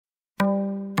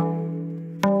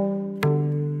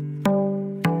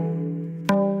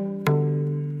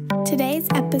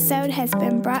episode has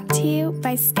been brought to you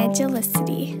by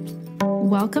Schedulicity.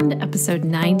 Welcome to episode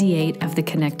 98 of the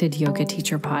Connected Yoga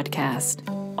Teacher podcast.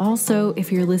 Also,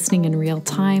 if you're listening in real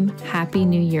time, Happy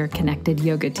New Year, Connected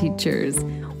Yoga Teachers.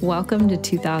 Welcome to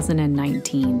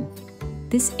 2019.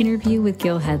 This interview with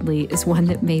Gil Hedley is one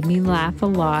that made me laugh a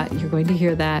lot. You're going to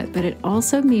hear that, but it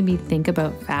also made me think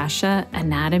about fascia,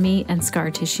 anatomy, and scar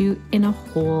tissue in a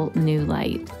whole new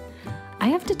light. I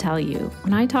have to tell you,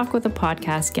 when I talk with a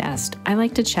podcast guest, I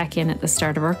like to check in at the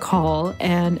start of our call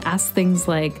and ask things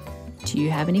like, do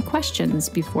you have any questions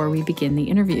before we begin the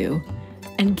interview?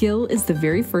 And Gil is the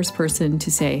very first person to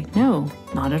say, no,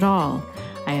 not at all.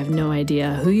 I have no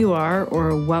idea who you are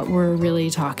or what we're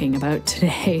really talking about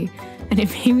today. And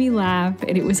it made me laugh,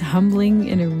 and it was humbling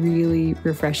in a really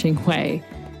refreshing way.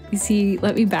 You see,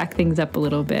 let me back things up a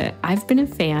little bit. I've been a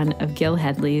fan of Gil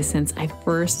Hedley since I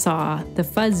first saw the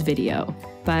Fuzz video,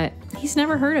 but he's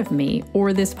never heard of me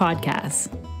or this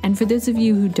podcast. And for those of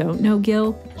you who don't know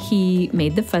Gil, he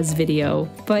made the Fuzz video,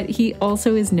 but he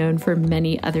also is known for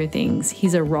many other things.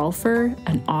 He's a Rolfer,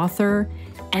 an author,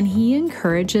 and he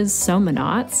encourages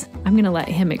somanauts. I'm going to let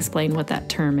him explain what that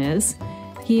term is.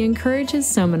 He encourages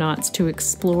somanauts to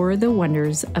explore the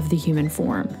wonders of the human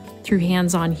form through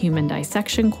hands-on human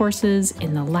dissection courses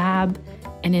in the lab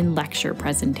and in lecture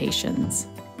presentations.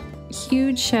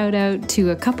 Huge shout out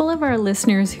to a couple of our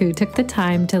listeners who took the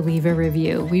time to leave a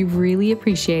review. We really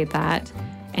appreciate that.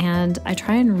 And I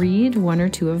try and read one or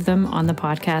two of them on the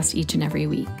podcast each and every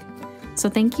week. So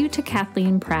thank you to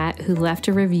Kathleen Pratt, who left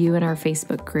a review in our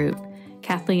Facebook group.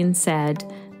 Kathleen said,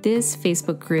 "This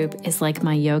Facebook group is like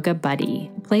my yoga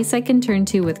buddy, a place I can turn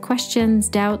to with questions,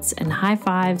 doubts, and high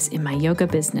fives in my yoga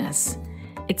business.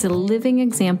 It's a living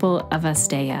example of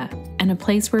asteya and a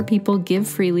place where people give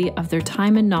freely of their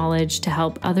time and knowledge to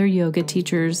help other yoga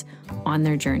teachers on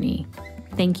their journey.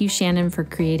 Thank you, Shannon, for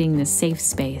creating this safe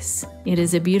space. It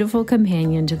is a beautiful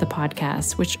companion to the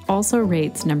podcast, which also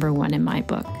rates #1 in my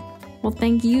book." Well,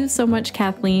 thank you so much,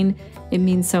 Kathleen. It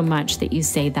means so much that you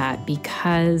say that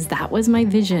because that was my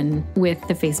vision with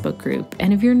the Facebook group.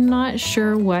 And if you're not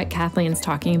sure what Kathleen's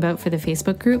talking about for the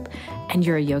Facebook group and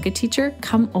you're a yoga teacher,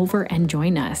 come over and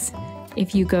join us.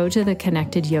 If you go to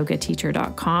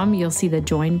theconnectedyogateacher.com, you'll see the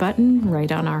join button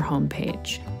right on our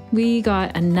homepage. We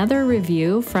got another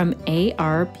review from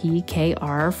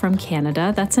a.k.a. from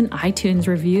Canada. That's an iTunes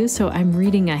review, so I'm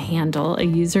reading a handle, a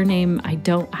username I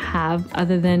don't have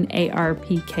other than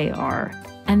a.k.a.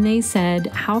 And they said,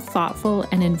 "How thoughtful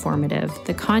and informative.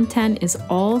 The content is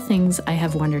all things I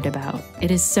have wondered about.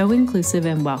 It is so inclusive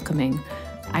and welcoming.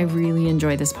 I really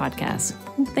enjoy this podcast."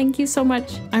 Well, thank you so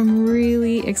much. I'm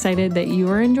really excited that you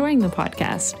are enjoying the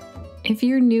podcast. If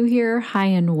you're new here, hi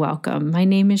and welcome. My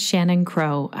name is Shannon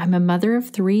Crow. I'm a mother of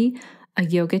 3, a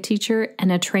yoga teacher,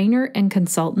 and a trainer and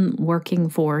consultant working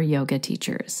for yoga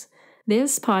teachers.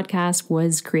 This podcast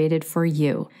was created for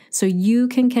you, so you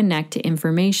can connect to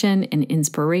information and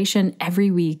inspiration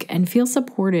every week and feel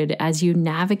supported as you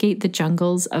navigate the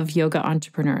jungles of yoga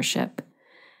entrepreneurship.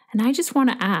 And I just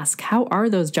want to ask, how are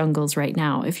those jungles right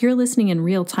now? If you're listening in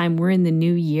real time, we're in the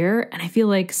new year, and I feel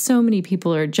like so many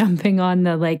people are jumping on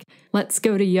the let's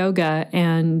go to yoga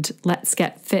and let's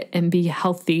get fit and be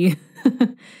healthy.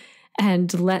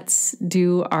 And let's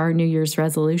do our New Year's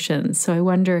resolutions. So I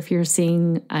wonder if you're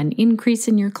seeing an increase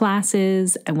in your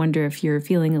classes. I wonder if you're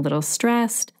feeling a little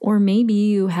stressed, or maybe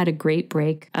you had a great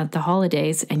break at the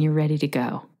holidays and you're ready to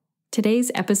go.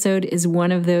 Today's episode is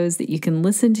one of those that you can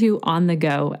listen to on the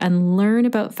go and learn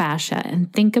about fascia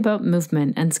and think about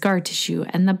movement and scar tissue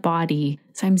and the body.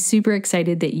 So I'm super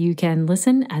excited that you can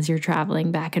listen as you're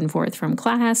traveling back and forth from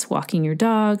class, walking your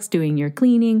dogs, doing your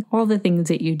cleaning, all the things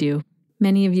that you do.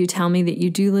 Many of you tell me that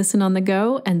you do listen on the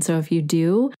go, and so if you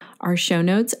do, our show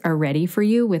notes are ready for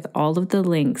you with all of the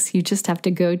links. You just have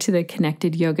to go to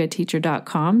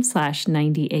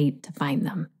theconnectedyogateacher.com/98 to find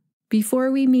them.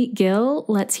 Before we meet Gil,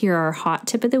 let's hear our hot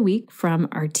tip of the week from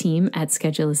our team at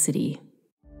Schedulicity.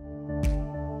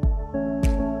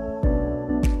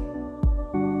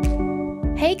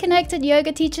 Hey Connected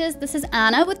Yoga Teachers, this is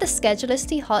Anna with the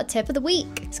Schedulicity Hot Tip of the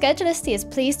Week. Schedulicity is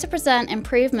pleased to present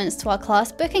improvements to our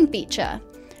class booking feature.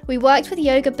 We worked with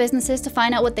yoga businesses to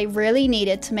find out what they really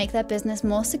needed to make their business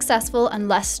more successful and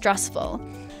less stressful.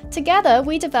 Together,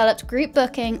 we developed group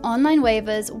booking, online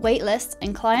waivers, waitlists,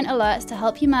 and client alerts to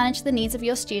help you manage the needs of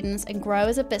your students and grow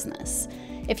as a business.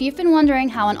 If you've been wondering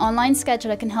how an online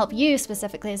scheduler can help you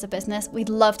specifically as a business, we'd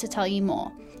love to tell you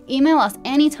more. Email us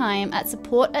anytime at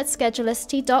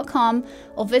support@schedulicity.com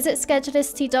or visit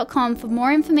schedulicity.com for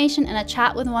more information and a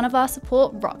chat with one of our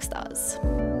support rockstars.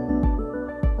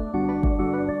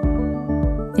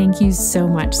 Thank you so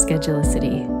much,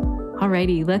 Schedulicity.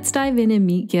 Alrighty, let's dive in and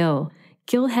meet Gil.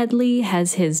 Gil Hedley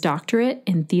has his doctorate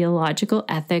in theological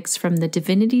ethics from the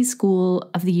Divinity School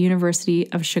of the University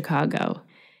of Chicago.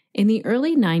 In the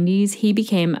early 90s, he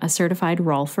became a certified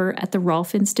Rolfer at the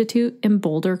Rolf Institute in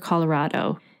Boulder,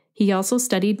 Colorado. He also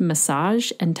studied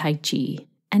massage and Tai Chi.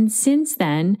 And since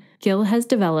then, Gil has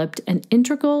developed an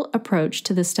integral approach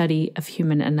to the study of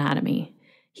human anatomy.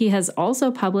 He has also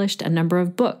published a number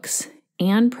of books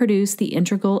and produced the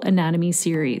Integral Anatomy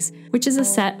series, which is a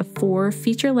set of 4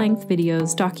 feature-length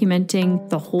videos documenting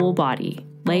the whole body,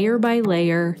 layer by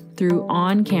layer, through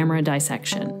on-camera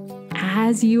dissection.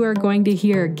 As you are going to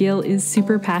hear, Gil is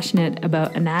super passionate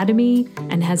about anatomy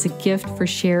and has a gift for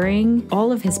sharing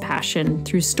all of his passion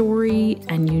through story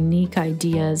and unique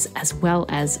ideas, as well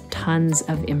as tons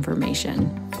of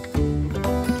information.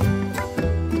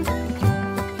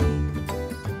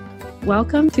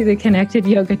 Welcome to the Connected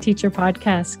Yoga Teacher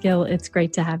Podcast, Gil. It's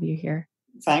great to have you here.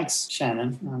 Thanks,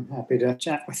 Shannon. I'm happy to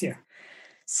chat with you.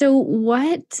 So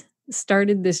what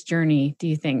started this journey, do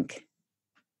you think?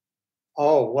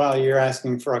 Oh, well, you're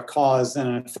asking for a cause and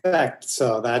an effect,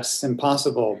 so that's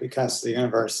impossible because the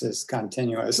universe is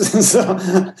continuous.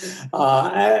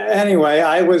 Anyway,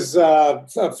 I was a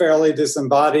fairly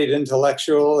disembodied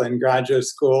intellectual in graduate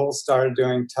school, started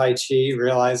doing Tai Chi,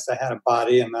 realized I had a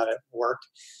body and that it worked,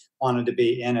 wanted to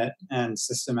be in it, and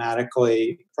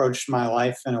systematically approached my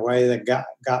life in a way that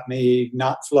got me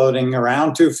not floating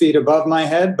around 2 feet above my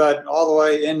head, but all the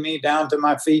way in me down to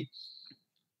my feet.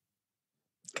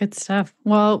 Good stuff.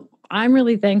 Well, I'm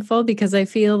really thankful because I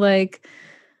feel like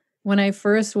when I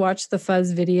first watched the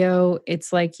Fuzz video,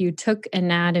 it's like you took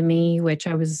anatomy, which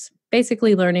I was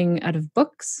basically learning out of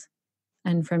books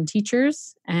and from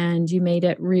teachers, and you made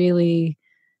it really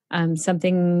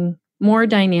something more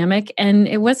dynamic. And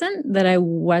it wasn't that I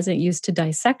wasn't used to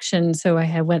dissection. So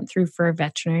I went through for a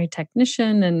veterinary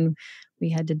technician and we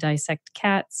had to dissect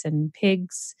cats and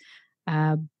pigs.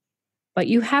 But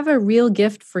you have a real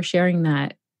gift for sharing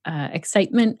that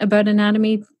excitement about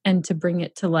anatomy and to bring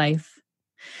it to life.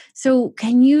 So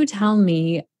can you tell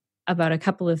me about a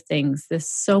couple of things, the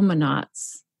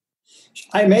somanauts?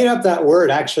 I made up that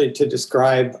word actually to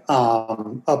describe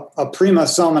a prima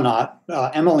somanaut,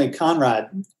 Emily Conrad.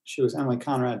 She was Emily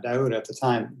Conrad Daoud at the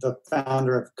time, the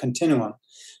founder of Continuum,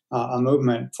 a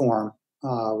movement form,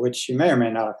 which you may or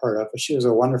may not have heard of, but she was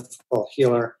a wonderful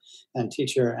healer and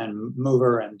teacher and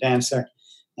mover and dancer.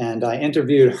 And I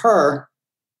interviewed her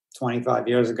 25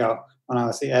 years ago when I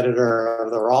was the editor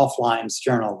of the Rolf Lines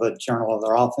Journal, the journal of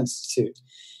the Rolf Institute.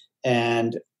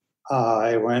 And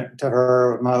I went to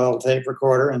her with my little tape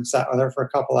recorder and sat with her for a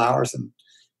couple hours, and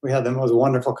we had the most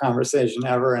wonderful conversation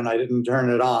ever, and I didn't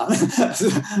turn it on.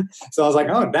 So I was like,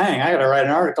 oh, dang, I got to write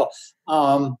an article.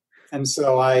 And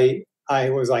so I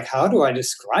was like, how do I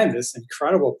describe this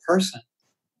incredible person?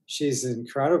 She's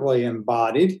incredibly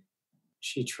embodied.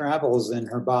 She travels in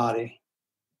her body.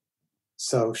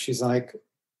 So she's like,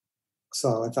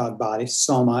 so I thought body.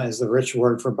 Soma is the rich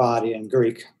word for body in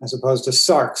Greek, as opposed to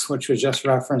sarx, which would just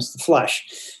reference the flesh.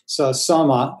 So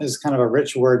soma is kind of a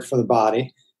rich word for the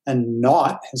body. And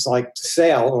naut is like to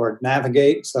sail or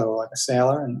navigate, so like a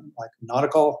sailor, and like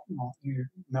nautical, you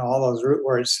know, all those root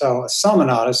words. So a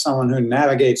somanaut is someone who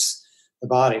navigates the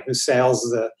body, who sails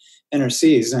the inner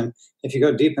seas. And if you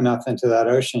go deep enough into that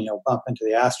ocean, you'll bump into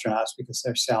the astronauts because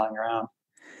they're sailing around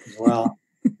as well.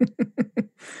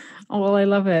 Oh, well, I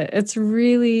love it. It's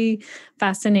really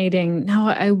fascinating. Now,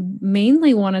 I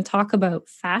mainly want to talk about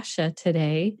fascia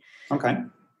today. Okay.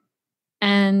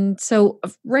 And so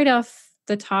right off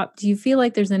the top, do you feel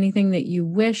like there's anything that you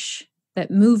wish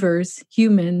that movers,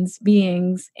 humans,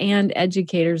 beings, and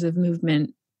educators of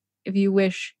movement, if you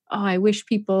wish, I wish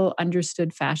people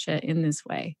understood fascia in this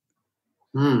way?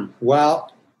 Well,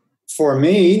 for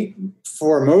me,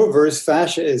 for movers,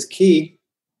 fascia is key.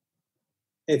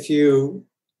 If you,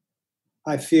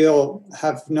 I feel,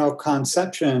 have no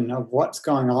conception of what's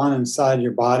going on inside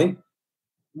your body,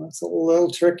 it's a little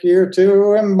trickier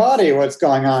to embody what's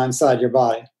going on inside your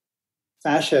body.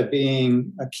 Fascia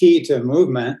being a key to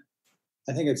movement,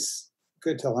 I think it's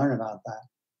good to learn about that.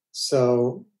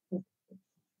 So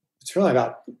it's really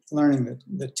about learning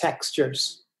the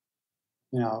textures,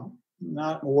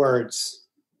 not words.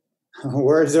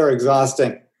 Words are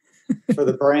exhausting for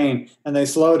the brain, and they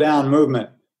slow down movement.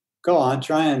 Go on,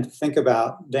 try and think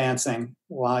about dancing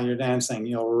while you're dancing.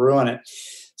 You'll ruin it.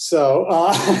 So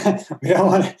we don't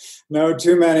want to know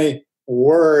too many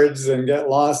words and get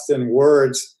lost in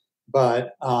words,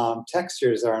 but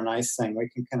textures are a nice thing we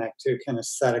can connect to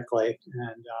kinesthetically.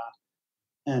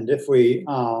 And if we,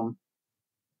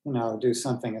 do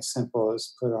something as simple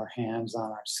as put our hands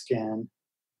on our skin,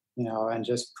 and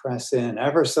just press in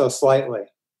ever so slightly.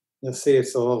 You'll see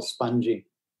it's a little spongy.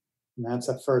 And that's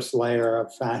a first layer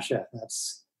of fascia.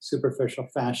 That's superficial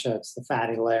fascia. It's the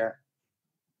fatty layer.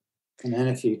 And then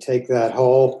if you take that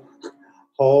whole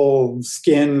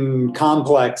skin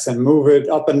complex and move it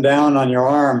up and down on your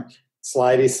arm,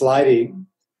 slidey,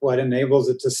 what enables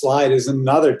it to slide is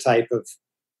another type of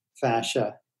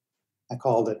fascia. I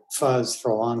called it Fuzz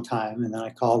for a long time, and then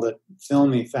I called it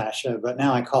filmy fascia, but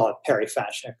now I call it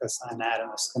perifascia because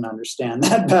anatomists can understand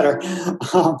that better.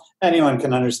 Anyone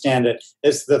can understand it.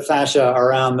 It's the fascia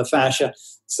around the fascia.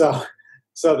 So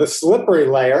the slippery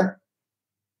layer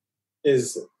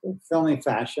is filmy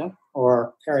fascia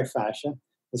or perifascia.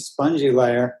 The spongy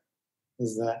layer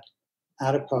is that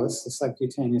adipose, the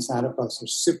subcutaneous adipose, or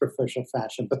superficial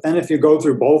fascia. But then if you go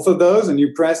through both of those and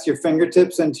you press your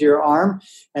fingertips into your arm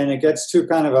and it gets to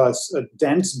kind of a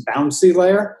dense, bouncy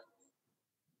layer,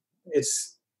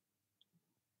 it's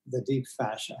the deep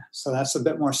fascia. So that's a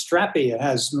bit more strappy. It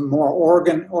has more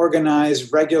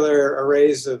organized, regular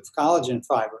arrays of collagen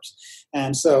fibers.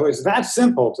 And so it's that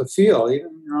simple to feel,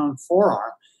 even your own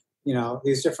forearm.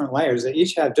 These different layers, they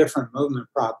each have different movement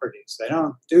properties. They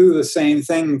don't do the same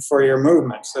thing for your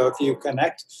movement. So if you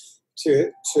connect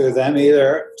to them,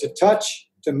 either to touch,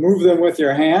 to move them with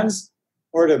your hands,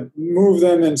 or to move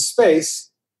them in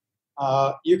space,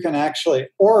 you can actually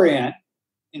orient,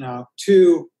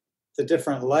 to the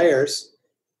different layers.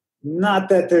 Not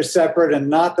that they're separate and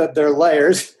not that they're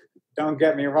layers. Don't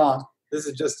get me wrong. This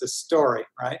is just a story,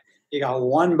 right? You got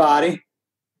one body,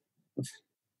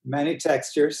 many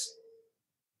textures,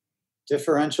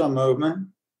 differential movement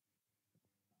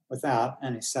without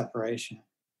any separation.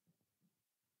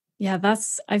 Yeah,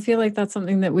 I feel like that's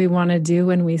something that we want to do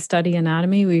when we study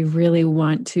anatomy. We really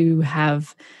want to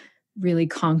have really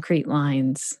concrete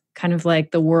lines, kind of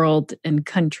like the world and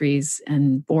countries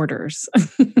and borders.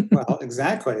 Well,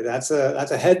 exactly. That's a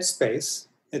headspace.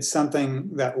 It's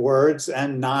something that words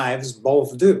and knives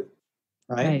both do,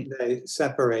 right? They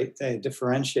separate, they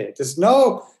differentiate. There's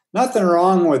nothing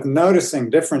wrong with noticing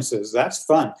differences. That's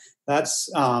fun. That's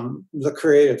the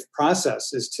creative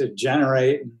process, is to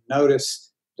generate and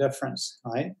notice difference,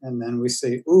 right? And then we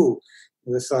say, ooh,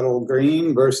 the subtle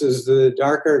green versus the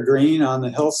darker green on the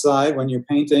hillside when you're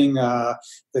painting the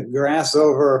grass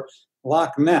over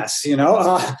Loch Ness,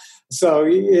 So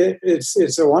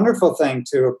it's a wonderful thing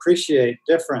to appreciate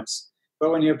difference.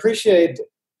 But when you appreciate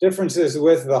differences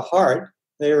with the heart,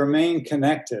 they remain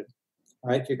connected,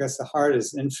 right? Because the heart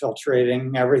is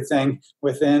infiltrating everything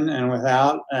within and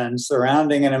without and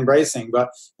surrounding and embracing. But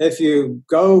if you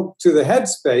go to the head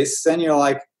space, then you're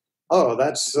like, oh,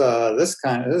 that's this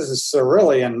is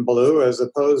cerulean blue as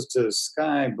opposed to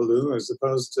sky blue, as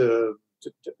opposed to,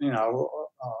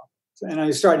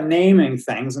 you start naming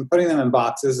things and putting them in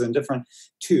boxes and different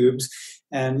tubes.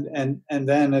 And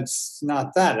then it's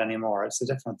not that anymore. It's a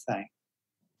different thing.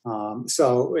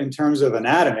 So in terms of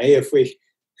anatomy, if we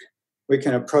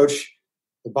can approach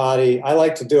the body, I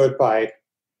like to do it by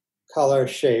color,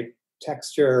 shape,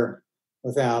 texture,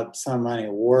 without so many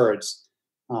words,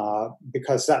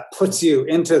 because that puts you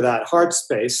into that heart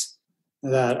space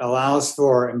that allows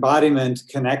for embodiment,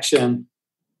 connection,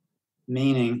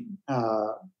 meaning,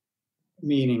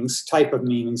 type of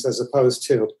meanings, as opposed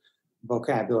to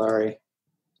vocabulary,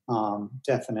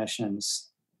 definitions,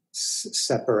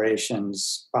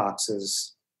 separations,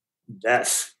 boxes,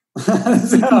 death.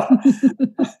 So,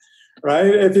 right?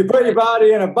 If you put your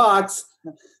body in a box,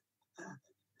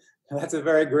 that's a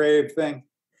very grave thing.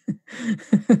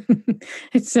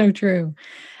 It's so true.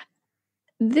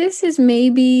 This is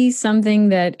maybe something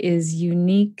that is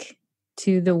unique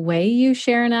to the way you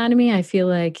share anatomy. I feel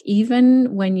like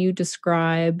even when you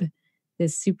describe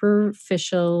this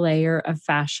superficial layer of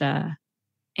fascia,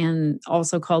 and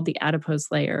also called the adipose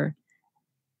layer,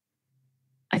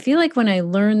 I feel like when I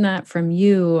learn that from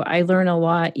you, I learn a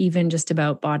lot even just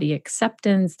about body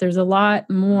acceptance. There's a lot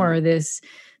more this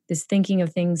thinking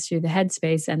of things through the head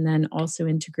space and then also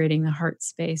integrating the heart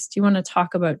space. Do you want to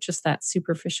talk about just that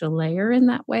superficial layer in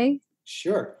that way?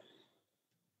 Sure.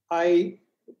 I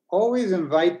always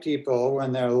invite people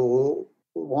when they're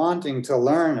wanting to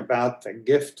learn about the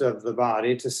gift of the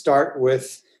body to start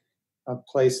with a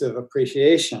place of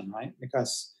appreciation, right?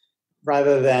 Because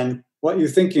rather than what you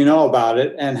think you know about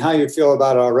it and how you feel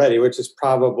about it already, which is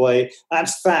probably,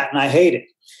 that's fat and I hate it,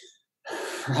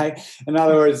 right? In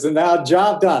other words, now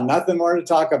job done, nothing more to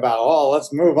talk about. Oh,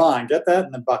 let's move on. Get that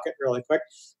in the bucket really quick.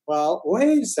 Well,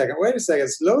 wait a second,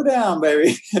 slow down,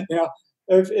 baby.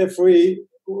 If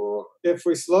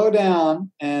we slow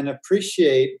down and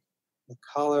appreciate the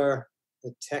color,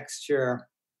 the texture,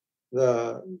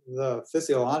 the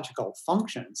physiological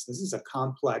functions. This is a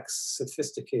complex,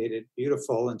 sophisticated,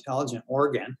 beautiful, intelligent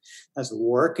organ that's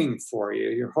working for you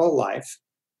your whole life,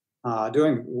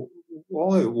 doing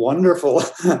all the wonderful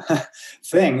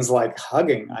things like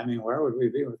hugging. I mean, where would we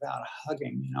be without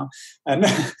hugging, you know? And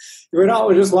we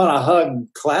don't just want to hug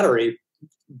clattery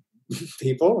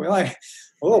people. We like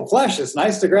a little flesh. It's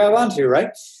nice to grab onto,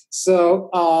 right? So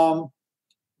our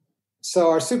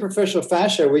superficial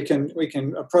fascia, we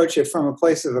can approach it from a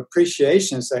place of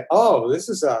appreciation and say, oh, this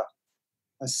is a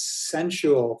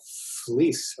sensual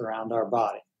fleece around our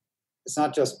body. It's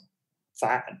not just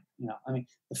fat, you know. I mean,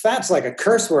 the fat's like a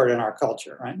curse word in our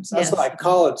culture, right? So that's why I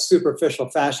call it superficial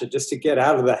fascia, just to get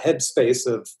out of the headspace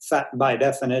of fat by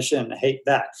definition, hate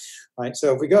that, right?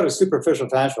 So if we go to superficial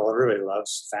fascia, well, everybody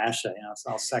loves fascia, you know, it's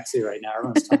all sexy right now.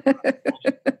 Everyone's talking about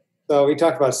fascia. So we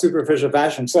talk about superficial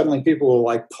fascia, and suddenly people will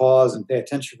like pause and pay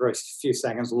attention for a few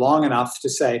seconds, long enough to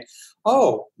say,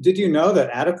 oh, did you know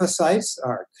that adipocytes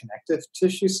are connective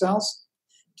tissue cells?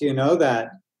 Do you know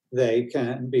that they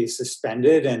can be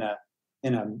suspended in a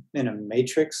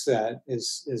matrix that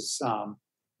is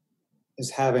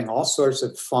having all sorts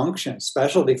of functions,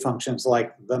 specialty functions,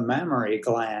 like the mammary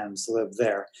glands live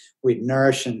there. We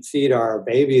nourish and feed our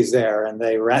babies there, and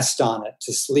they rest on it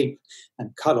to sleep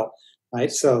and cuddle,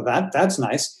 right? So that's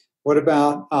nice. What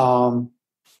about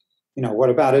what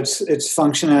about its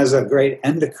function as a great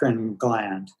endocrine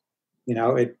gland? You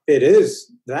know, it is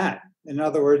that. In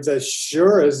other words, as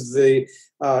sure as the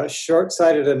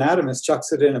short-sighted anatomist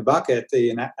chucks it in a bucket,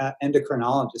 the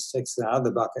endocrinologist takes it out of the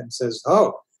bucket and says,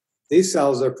 oh, these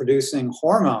cells are producing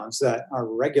hormones that are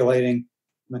regulating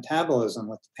metabolism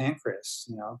with the pancreas.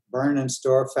 You know, burn and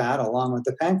store fat along with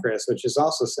the pancreas, which is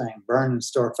also saying burn and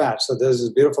store fat. So there's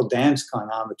this beautiful dance going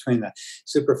on between the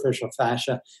superficial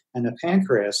fascia and the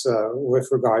pancreas with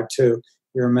regard to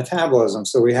your metabolism.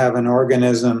 So we have an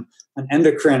organism, an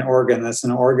endocrine organ that's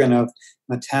an organ of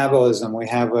metabolism. We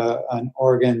have an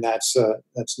organ that's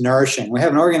nourishing. We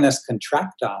have an organ that's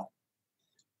contractile.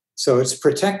 So it's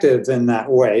protective in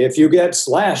that way. If you get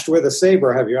slashed with a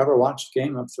saber, have you ever watched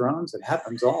Game of Thrones? It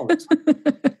happens all the time.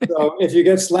 So if you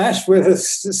get slashed with a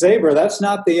saber, that's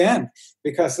not the end,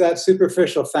 because that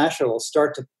superficial fascia will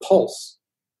start to pulse.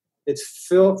 It's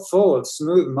full of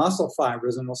smooth muscle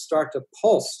fibers and will start to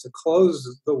pulse to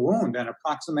close the wound and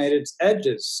approximate its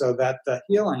edges so that the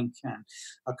healing can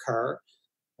occur,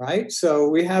 right? So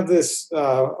we have this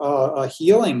a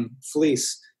healing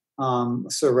fleece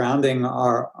surrounding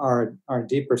our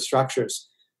deeper structures.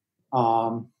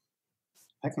 I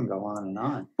can go on and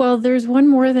on. Well, there's one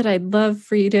more that I'd love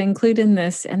for you to include in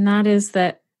this, and that is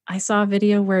that I saw a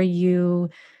video where you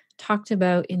talked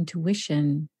about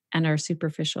intuition and our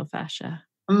superficial fascia.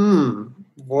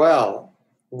 Well,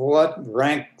 what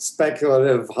rank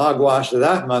speculative hogwash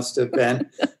that must have been,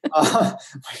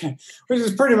 which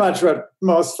is pretty much what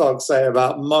most folks say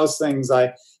about most things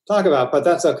I talk about, but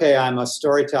that's okay. I'm a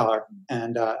storyteller,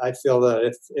 and I feel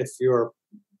that if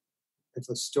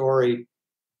a story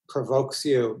provokes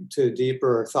you to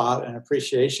deeper thought and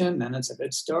appreciation, then it's a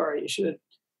good story. You should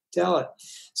tell it.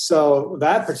 So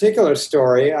that particular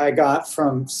story I got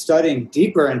from studying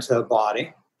deeper into the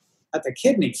body at the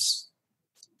kidneys.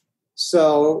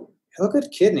 So look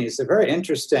at kidneys. They're very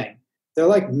interesting. They're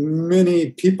like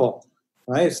mini people,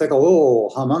 right? It's like a little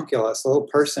homunculus, a little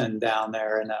person down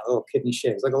there in that little kidney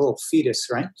shape. It's like a little fetus,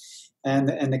 right? And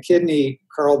the kidney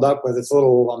curled up with its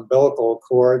little umbilical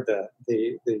cord, the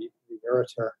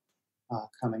ureter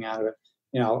coming out of it,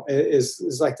 you know, is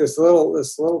like this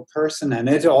little person, and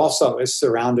it also is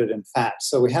surrounded in fat.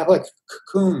 So we have like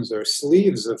cocoons or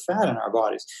sleeves of fat in our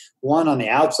bodies. One on the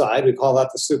outside, we call that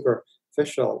the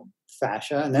superficial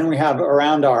fascia, and then we have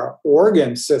around our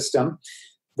organ system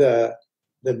the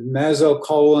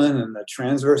mesocolon and the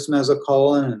transverse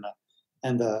mesocolon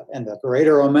and the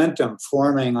greater omentum,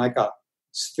 forming like a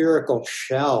spherical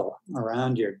shell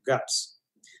around your guts.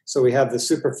 So we have the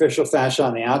superficial fascia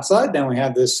on the outside, then we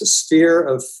have this sphere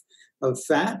of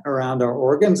fat around our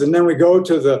organs, and then we go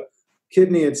to the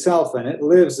kidney itself, and it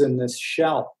lives in this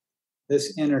shell,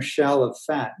 this inner shell of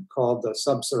fat called the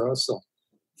subserosal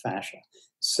fascia.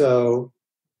 So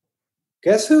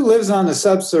guess who lives on the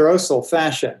subserosal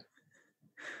fascia?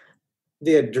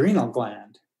 The adrenal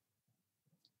gland.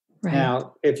 Right.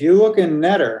 Now, if you look in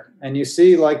Netter and you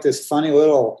see like this funny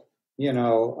little,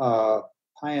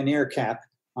 pioneer cap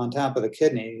on top of the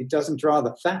kidney, it doesn't draw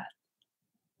the fat.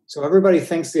 So everybody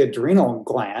thinks the adrenal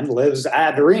gland lives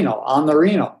adrenal, on the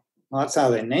renal. Well, that's how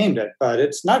they named it, but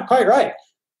it's not quite right.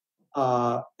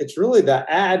 It's really the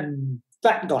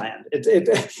fat gland.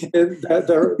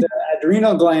 The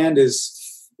adrenal gland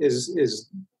is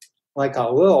like a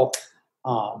little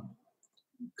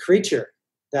creature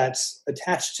that's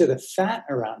attached to the fat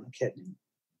around the kidney.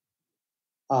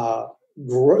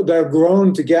 They're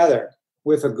grown together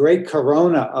with a great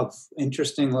corona of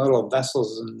interesting little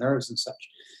vessels and nerves and such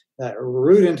that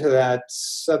root into that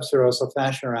subserosal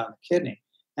fascia around the kidney.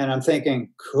 And I'm thinking,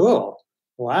 cool,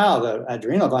 wow, the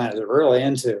adrenal glands are really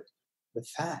into the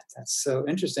fat. That's so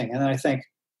interesting. And then I think,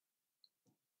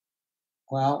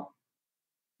 well,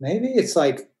 maybe it's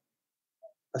like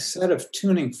a set of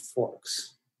tuning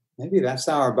forks. Maybe that's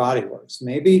how our body works.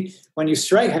 Maybe when you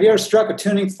strike, have you ever struck a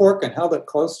tuning fork and held it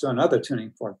close to another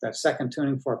tuning fork? That second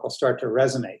tuning fork will start to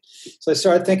resonate. So I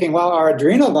started thinking, well, our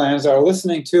adrenal glands are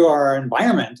listening to our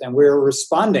environment, and we're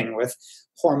responding with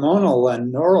hormonal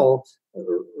and neural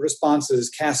responses,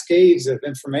 cascades of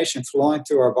information flowing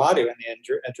through our body when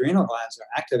the adrenal glands are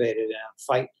activated in a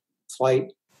fight,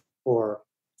 flight, or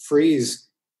freeze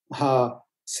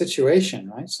situation,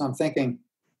 right? So I'm thinking,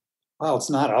 well,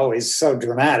 it's not always so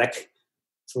dramatic.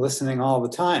 It's listening all the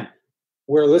time.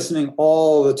 We're listening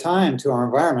all the time to our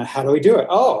environment. How do we do it?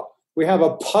 Oh, we have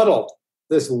a puddle,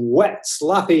 this wet,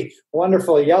 sloppy,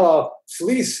 wonderful yellow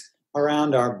fleece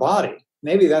around our body.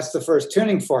 Maybe that's the first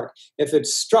tuning fork. If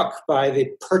it's struck by the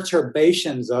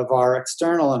perturbations of our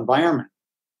external environment,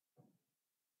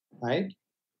 right?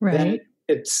 Then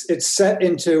it's set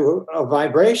into a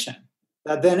vibration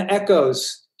that then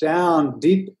echoes down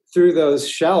deep through those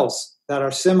shells that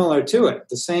are similar to it,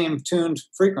 the same tuned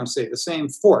frequency, the same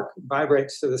fork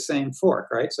vibrates to the same fork,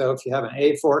 right? So if you have an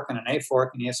A fork and an A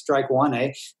fork and you strike one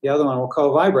A, the other one will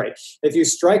co-vibrate. If you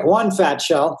strike one fat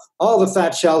shell, all the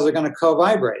fat shells are going to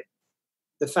co-vibrate.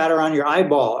 The fat around your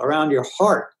eyeball, around your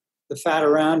heart, the fat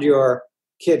around your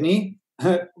kidney,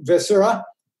 viscera,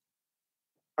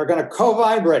 are going to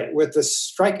co-vibrate with the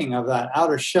striking of that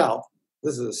outer shell.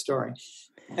 This is a story.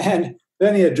 And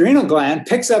then the adrenal gland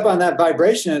picks up on that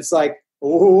vibration. It's like,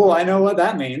 oh, I know what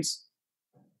that means.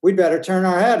 We'd better turn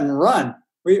our head and run.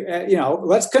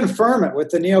 Let's confirm it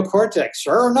with the neocortex.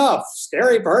 Sure enough,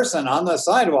 scary person on the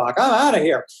sidewalk. I'm out of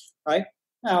here, right?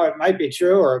 Now, it might be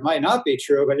true or it might not be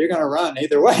true, but you're going to run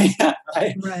either way,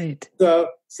 right? Right.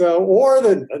 So, or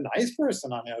the nice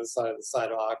person on the other side of the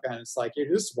sidewalk, and it's like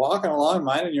you're just walking along,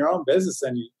 minding your own business,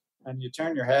 and you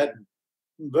turn your head, and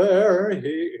there he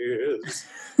is.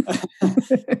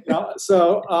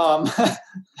 So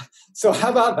how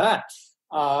about that?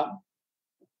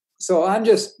 So I'm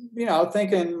just,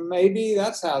 thinking maybe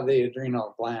that's how the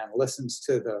adrenal gland listens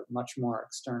to the much more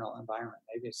external environment.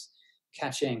 Maybe it's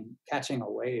catching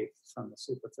a wave from the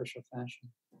superficial fascia.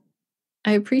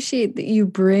 I appreciate that you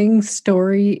bring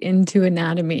story into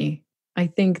anatomy. I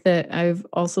think that I've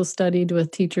also studied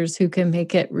with teachers who can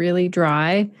make it really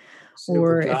dry.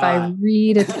 Or if I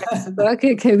read a textbook,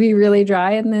 it could be really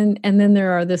dry. And then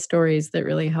there are the stories that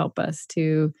really help us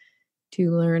to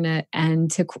learn it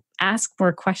and to ask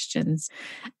more questions.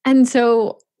 And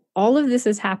so all of this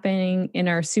is happening in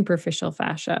our superficial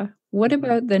fascia. What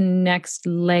about the next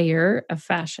layer of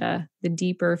fascia, the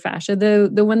deeper fascia,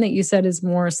 the one that you said is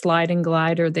more slide and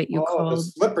glide, or that you called? The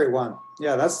slippery one.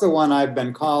 Yeah, that's the one I've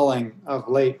been calling of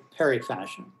late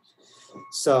perifascia.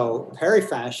 So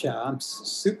perifascia, I'm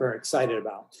super excited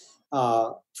about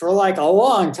for like a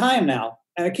long time now,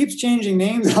 and it keeps changing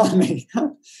names on me.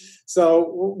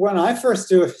 So when I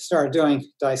first started doing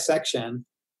dissection,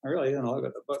 I really didn't look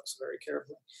at the books very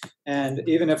carefully, and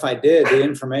even if I did, the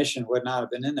information would not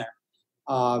have been in there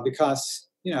because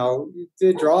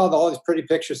they draw all these pretty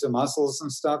pictures of muscles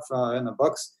and stuff in the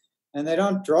books, and they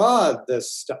don't draw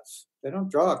this stuff. They don't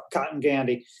draw cotton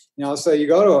candy, So you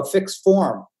go to a fixed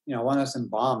form. One that's an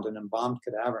embalmed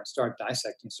cadaver, and start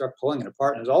dissecting, start pulling it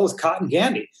apart, and there's all this cotton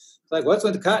candy. It's like, what's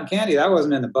with the cotton candy? That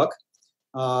wasn't in the book.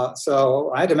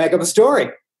 So I had to make up a story,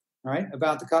 right,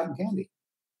 about the cotton candy.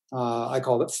 I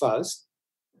called it Fuzz,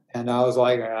 and I was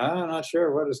like, I'm not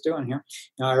sure what it's doing here.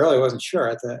 I really wasn't sure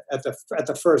at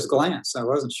the first glance. I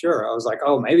wasn't sure. I was like,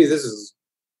 oh, maybe this is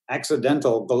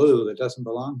accidental glue that doesn't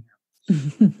belong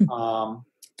here.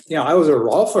 I was a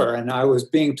Rolfer, and I was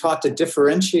being taught to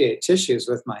differentiate tissues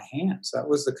with my hands. That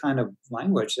was the kind of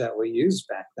language that we used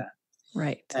back then.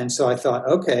 Right. And so I thought,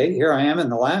 okay, here I am in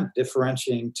the lab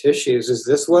differentiating tissues. Is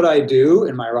this what I do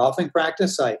in my Rolfing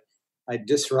practice? I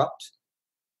disrupt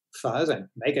Fuzz and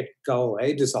make it go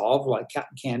away, dissolve like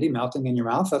cotton candy melting in your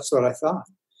mouth. That's what I thought.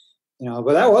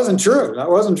 But that wasn't true. That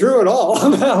wasn't true at all.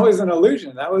 That was an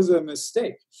illusion. That was a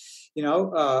mistake.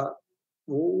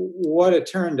 What it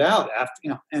turned out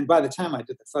after, and by the time I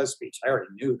did the Fuzz speech, I already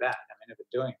knew that. I mean, I've been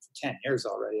doing it for 10 years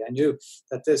already. I knew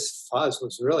that this Fuzz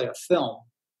was really a film,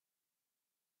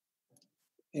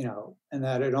 and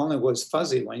that it only was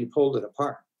fuzzy when you pulled it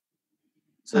apart.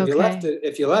 So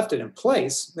if you left it in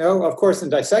place, of course, in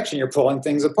dissection, you're pulling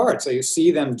things apart. So you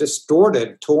see them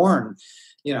distorted, torn,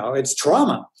 it's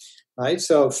trauma, right?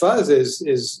 So Fuzz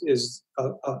is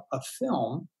a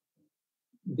film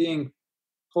being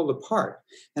pulled apart.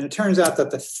 And it turns out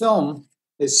that the film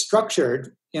is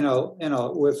structured,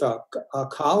 with a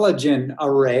collagen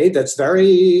array that's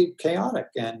very chaotic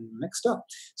and mixed up.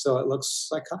 So it looks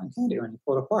like cotton candy when you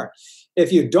pull it apart.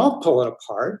 If you don't pull it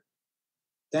apart,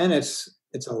 then it's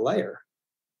a layer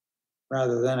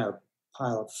rather than a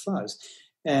pile of fuzz.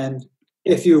 And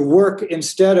if you work,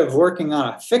 instead of working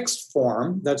on a fixed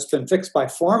form that's been fixed by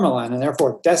formalin and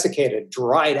therefore desiccated,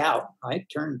 dried out, right,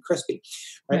 turned crispy,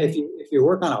 right? If you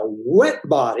work on a wet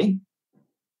body,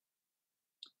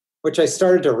 which I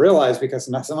started to realize because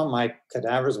some of my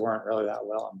cadavers weren't really that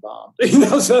well embalmed,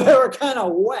 so they were kind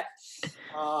of wet.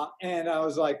 And I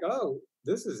was like, oh,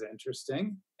 this is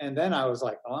interesting. And then I was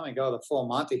like, well, let me go the full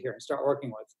Monty here and start working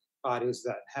with bodies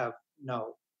that have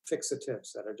no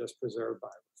fixatives, that are just preserved by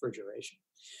refrigeration,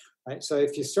 right? So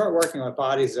if you start working with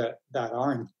bodies that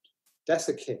aren't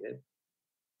desiccated,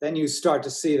 then you start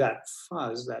to see that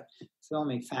fuzz, that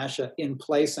filmy fascia in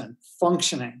place and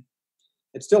functioning.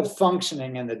 It's still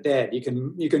functioning in the dead. You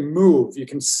can move. You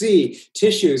can see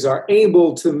tissues are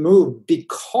able to move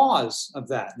because of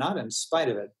that, not in spite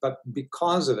of it, but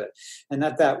because of it. And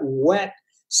that wet,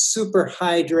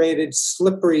 superhydrated,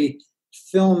 slippery,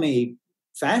 filmy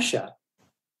fascia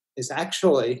is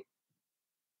actually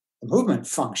the movement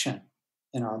function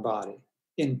in our body,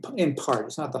 in part.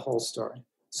 It's not the whole story.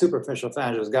 Superficial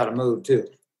fascia has got to move too.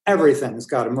 Everything's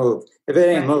got to move. If it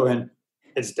ain't moving,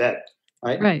 it's dead,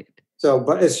 right? Right. So,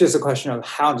 but it's just a question of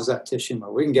how does that tissue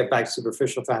move? We can get back to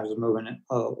superficial fascia movement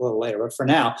a little later. But for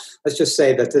now, let's just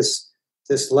say that this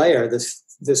layer, this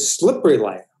slippery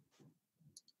layer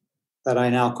that I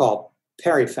now call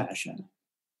perifascia,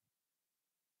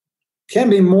 can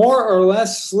be more or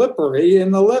less slippery in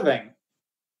the living.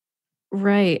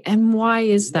 Right. And why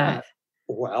is that?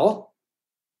 Well,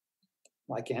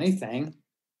 like anything,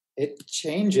 it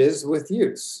changes with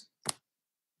use.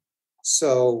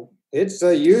 So it's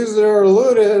a use it or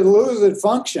lose it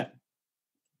function,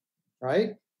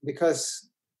 right? Because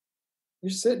you're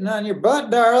sitting on your butt,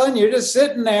 darling. You're just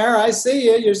sitting there. I see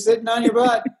you. You're sitting on your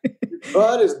butt. Your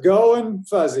butt is going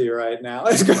fuzzy right now.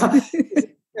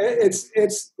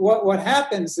 It's what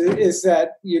happens is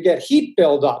that you get heat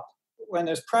buildup when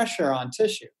there's pressure on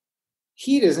tissue.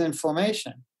 Heat is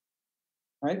inflammation,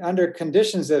 right? Under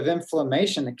conditions of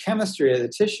inflammation, the chemistry of the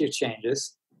tissue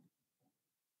changes.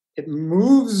 It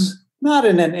moves not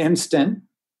in an instant,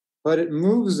 but it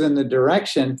moves in the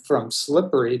direction from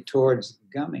slippery towards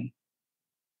gummy.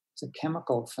 It's a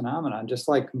chemical phenomenon, just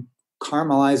like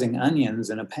caramelizing onions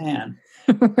in a pan.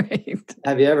 Right.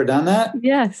 Have you ever done that?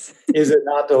 Yes. Is it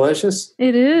not delicious?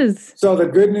 It is. So the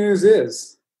good news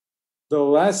is, the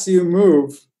less you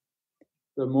move,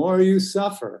 the more you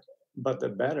suffer, but the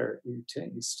better you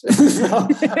taste. So,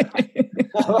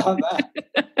 how about that?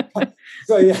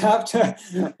 So you have to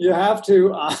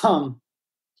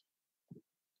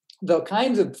the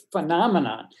kinds of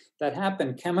phenomena that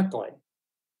happen chemically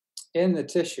in the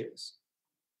tissues,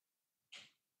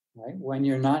 right, when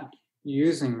you're not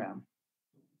using them,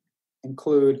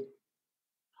 include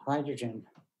hydrogen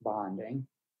bonding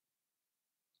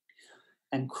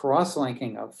and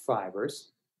cross-linking of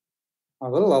fibers.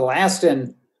 Our little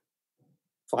elastin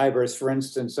fibers, for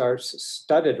instance, are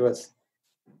studded with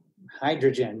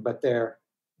hydrogen, but they're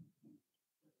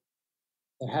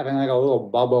having like a little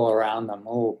bubble around them, a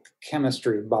little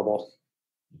chemistry bubble.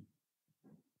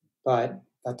 But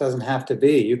that doesn't have to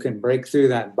be. You can break through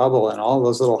that bubble and all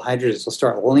those little hydrogens will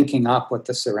start linking up with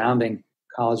the surrounding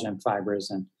collagen fibers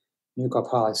and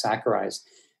mucopolysaccharides.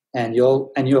 And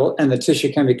the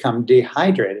tissue can become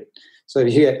dehydrated. So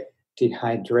if you get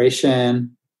dehydration,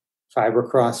 fiber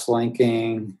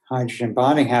cross-linking, hydrogen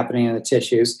bonding happening in the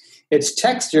tissues, its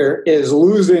texture is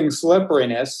losing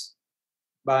slipperiness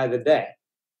by the day.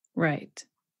 Right.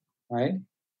 Right?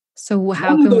 So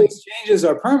how None can of those changes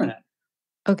are permanent.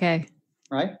 Okay.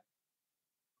 Right?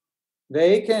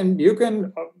 You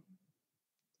can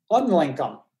unlink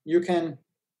them. You can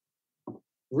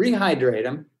rehydrate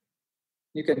them.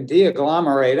 You can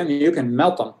deagglomerate them. You can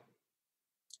melt them.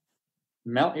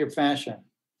 Melt your fascia.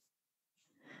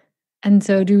 And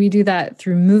so do we do that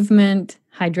through movement,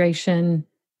 hydration,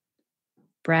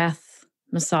 breath,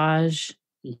 massage?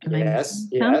 Yes.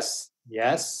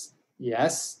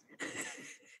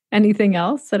 Anything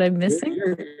else that I'm missing?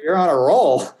 You're on a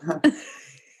roll.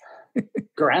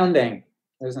 Grounding.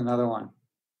 There's another one.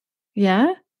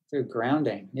 Yeah? Through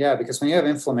grounding. Yeah, because when you have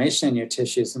inflammation in your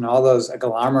tissues and all those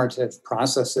agglomerative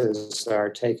processes are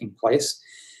taking place,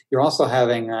 you're also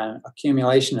having an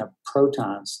accumulation of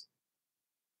protons.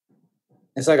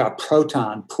 It's like a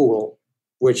proton pool,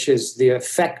 which is the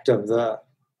effect of the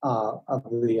what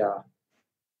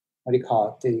do you call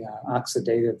it? The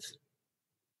oxidative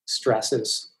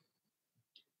stresses.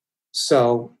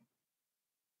 So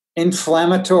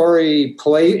inflamed,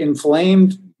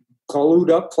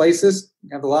 glued up places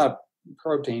have a lot of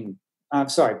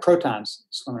protons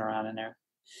swimming around in there.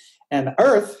 And the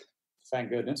Earth, thank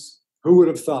goodness, who would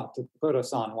have thought to put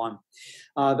us on one?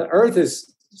 The Earth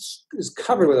is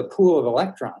covered with a pool of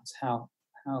electrons. How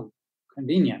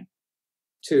convenient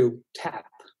to tap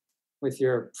with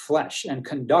your flesh and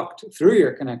conduct through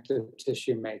your connective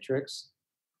tissue matrix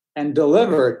and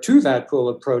deliver to that pool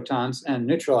of protons and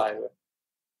neutralize it.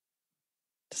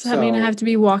 Does that mean I have to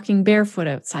be walking barefoot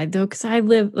outside, though? Because I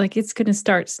live, like, it's going to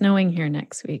start snowing here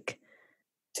next week.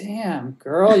 Damn,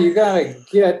 girl, you got to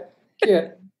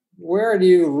get, where do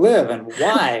you live and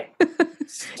why?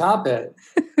 Stop it.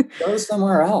 Go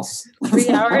somewhere else. 3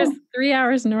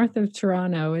 hours north of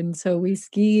Toronto. And so we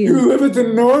ski. You live at the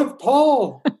North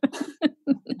Pole.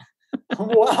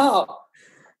 Wow.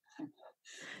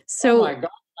 So, oh my God.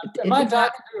 Am I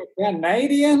talking to a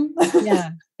Canadian?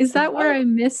 Yeah. Is that where I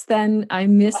miss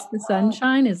the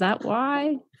sunshine? Is that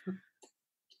why?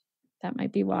 That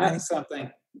might be why. That's something.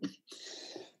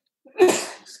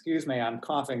 Excuse me, I'm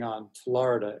coughing on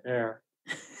Florida air.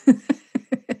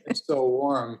 It's so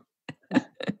warm,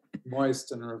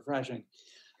 moist and refreshing.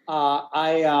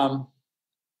 If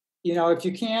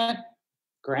you can't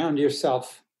ground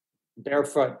yourself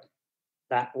barefoot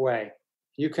that way,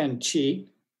 you can cheat.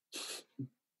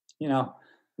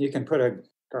 You can put a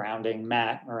grounding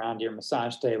mat around your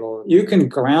massage table. You can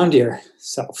ground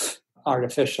yourself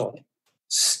artificially.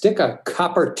 Stick a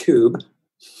copper tube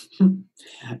in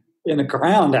the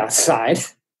ground outside,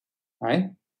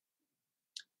 right?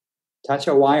 Touch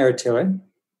a wire to it.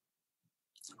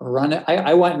 Run it.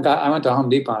 I went to Home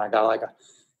Depot and I got like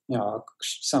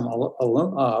some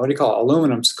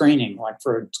aluminum screening, like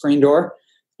for a screen door.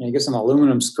 And you get some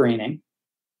aluminum screening.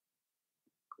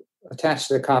 Attach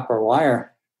the copper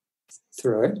wire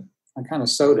through it. I kind of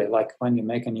sewed it like when you're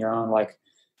making your own, like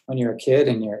when you're a kid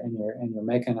and you're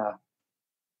making a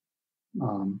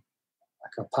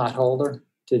pot holder.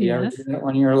 Did you ever do that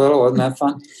when you were little? Wasn't that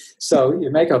fun? So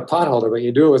you make a pot holder, but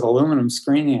you do it with aluminum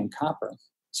screening and copper.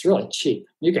 It's really cheap.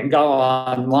 You can go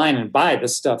online and buy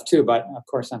this stuff too, but of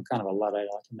course I'm kind of a Luddite.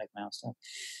 I like to make my own stuff.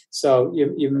 So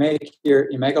you make a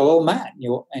little mat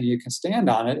and you can stand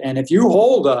on it. And if you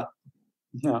hold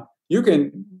you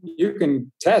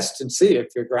can test and see if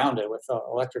you're grounded with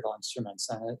electrical instruments,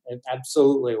 and it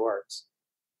absolutely works.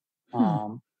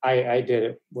 I did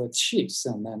it with sheets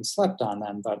and then slept on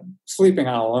them, but sleeping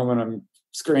on aluminum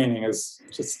screening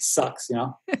just sucks,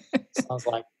 So I was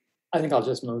like, I think I'll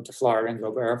just move to Florida and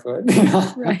go barefoot.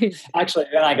 Right. Actually,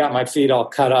 then I got my feet all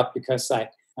cut up because I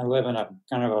live in a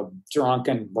kind of a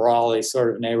drunken, brawly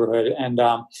sort of neighborhood. And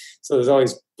so there's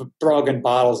always broken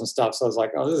bottles and stuff. So I was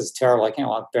like, oh, this is terrible. I can't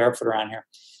walk barefoot around here.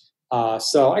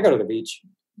 So I go to the beach.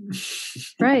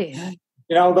 Right.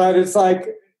 But it's like,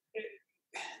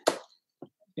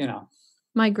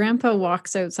 My grandpa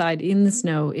walks outside in the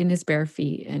snow in his bare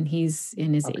feet, and he's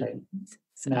in his 80s.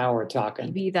 So now we're talking.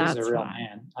 Maybe that's he's a real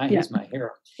man. He's my hero.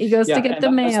 He goes to get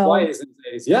the mail. That's why he's in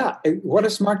his 80s. Yeah. What a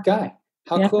smart guy.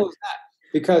 How cool is that?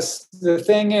 Because the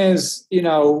thing is, we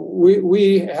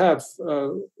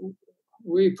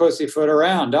pussyfoot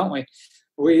around, don't we?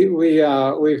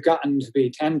 We've gotten to be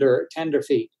tender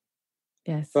feet.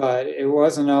 Yes. But it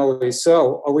wasn't always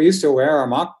so. We used to wear our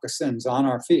moccasins on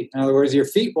our feet. In other words, your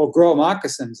feet will grow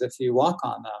moccasins if you walk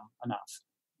on them enough.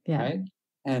 Yeah. Right?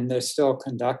 And they're still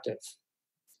conductive.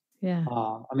 Yeah.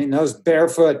 Those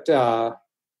barefoot,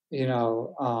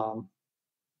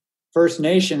 First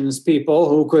Nations people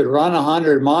who could run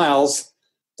 100 miles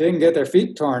didn't get their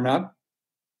feet torn up,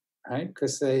 right?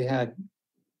 Because they had,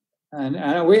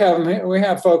 and we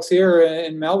have folks here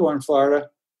in Melbourne, Florida,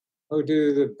 who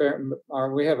do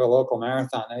we have a local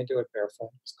marathon. They do it barefoot.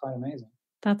 It's quite amazing.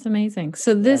 That's amazing.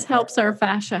 So this helps our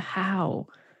fascia. How?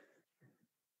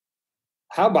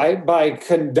 How by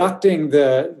conducting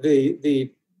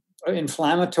the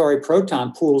inflammatory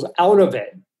proton pools out of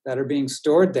it that are being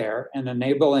stored there and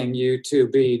enabling you to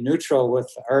be neutral with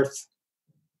the earth.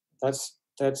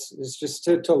 It's just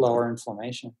to lower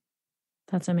inflammation.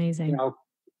 That's amazing.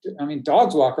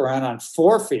 Dogs walk around on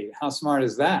 4 feet. How smart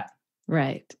is that?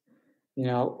 Right.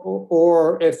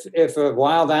 Or if a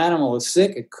wild animal is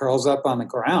sick, it curls up on the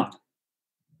ground.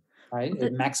 right?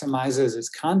 It maximizes its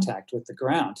contact with the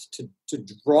ground to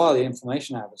draw the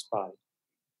inflammation out of its body.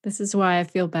 This is why I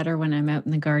feel better when I'm out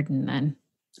in the garden then.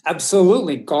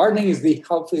 Absolutely. Gardening is the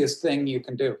healthiest thing you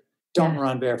can do. Don't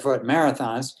run barefoot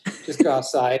marathons. Just go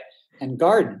outside and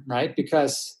garden, right?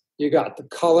 Because you got the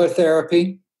color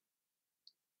therapy.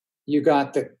 You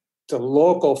got the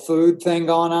local food thing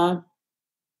going on.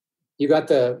 You got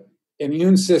the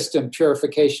immune system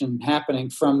purification happening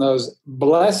from those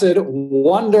blessed,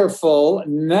 wonderful,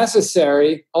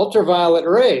 necessary ultraviolet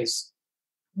rays.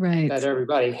 Right. That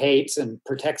everybody hates and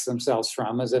protects themselves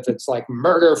from as if it's like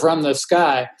murder from the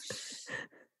sky.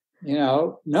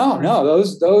 No,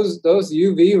 those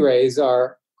UV rays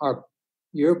are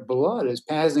your blood is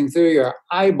passing through your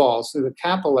eyeballs, through the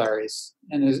capillaries,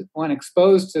 and is, when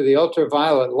exposed to the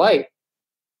ultraviolet light,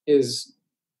 is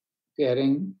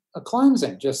getting a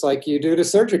cleansing, just like you do to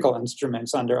surgical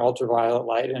instruments under ultraviolet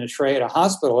light in a tray at a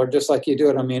hospital, or just like you do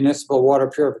at a municipal water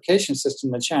purification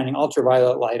system that's shining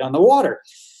ultraviolet light on the water.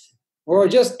 We're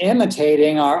just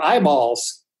imitating our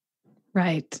eyeballs.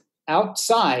 Right.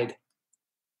 Outside.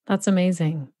 That's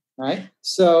amazing. Right?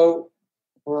 So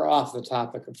we're off the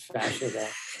topic of fascia,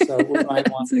 though. So we might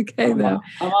want to okay, though.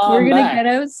 We're going to get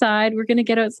outside. We're going to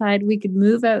get outside. We could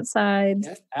move outside.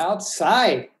 Get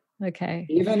outside. Okay.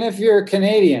 Even if you're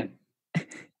Canadian.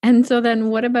 And so then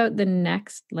what about the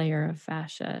next layer of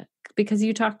fascia? Because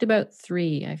you talked about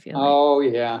 3, I feel like. Oh,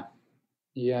 yeah.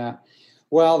 Yeah.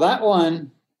 Well, that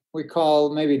one we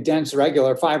call maybe dense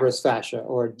regular fibrous fascia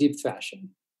or deep fascia.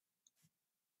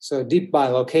 So deep by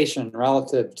location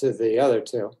relative to the other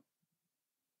two.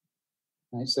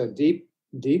 Right, so deep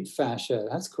fascia,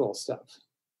 that's cool stuff.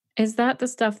 Is that the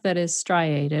stuff that is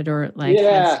striated or like?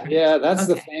 Yeah, that's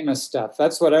the famous stuff.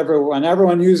 That's what when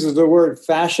everyone uses the word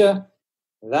fascia,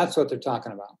 that's what they're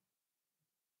talking about.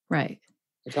 Right.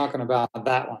 They're talking about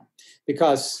that one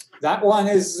because that one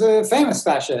is famous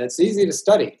fascia. It's easy to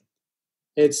study.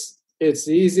 It's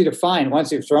easy to find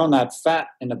once you've thrown that fat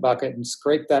in the bucket and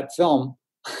scraped that film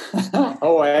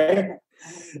away.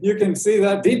 You can see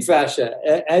that deep fascia.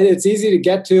 And it's easy to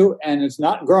get to, and it's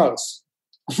not gross.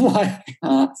 So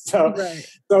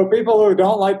people who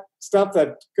don't like stuff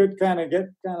that could kind of get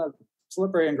kind of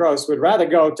slippery and gross would rather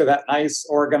go to that nice,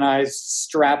 organized,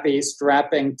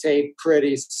 strapping, tape,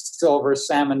 pretty silver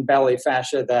salmon belly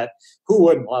fascia that who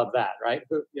wouldn't love that, right?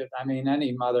 I mean,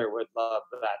 any mother would love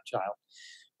that child,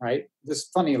 right? This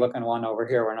funny looking one over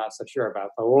here we're not so sure about,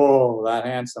 but whoa, that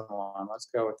handsome one, let's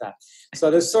go with that. So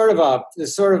there's sort of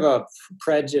a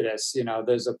prejudice,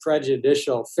 there's a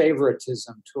prejudicial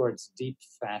favoritism towards deep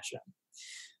fascia.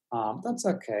 That's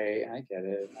okay, I get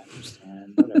it, I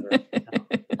understand, whatever.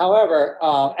 However,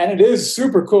 and it is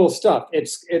super cool stuff.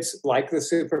 It's like the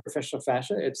superficial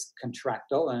fascia. It's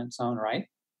contractile in its own right.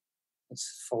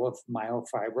 It's full of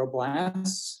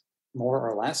myofibroblasts, more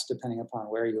or less, depending upon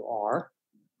where you are.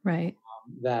 Right.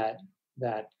 That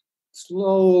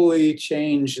slowly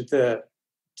change the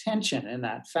tension in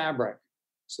that fabric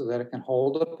so that it can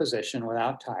hold a position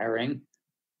without tiring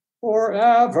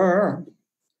forever.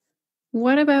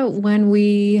 What about when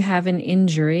we have an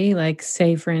injury, like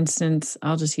say, for instance,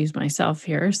 I'll just use myself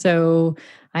here. So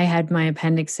I had my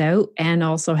appendix out and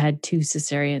also had 2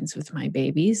 cesareans with my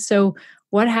babies. So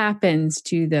what happens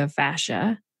to the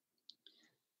fascia?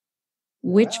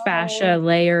 Which fascia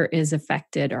layer is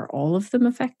affected? Are all of them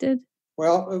affected?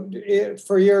 Well,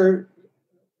 for your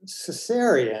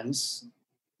cesareans,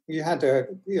 you had to,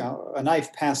 a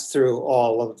knife passed through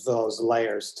all of those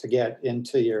layers to get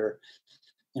into your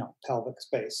pelvic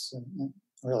space, and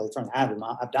really from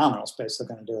the abdominal space, they're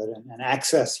going to do it and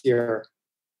access your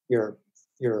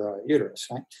uterus,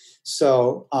 right?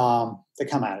 So they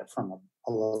come at it from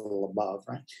a little above,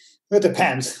 right? It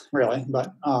depends, really,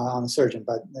 but on the surgeon,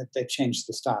 but they changed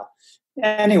the style.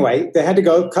 Anyway, they had to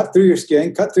go cut through your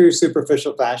skin, cut through your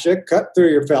superficial fascia, cut through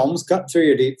your films, cut through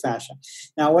your deep fascia.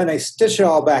 Now, when they stitch it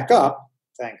all back up,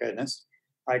 thank goodness,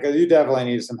 right? Because you definitely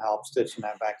need some help stitching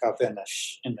that back up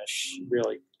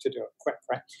really to do it quick,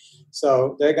 right?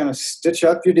 So they're going to stitch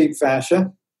up your deep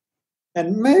fascia,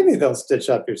 and maybe they'll stitch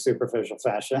up your superficial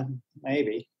fascia,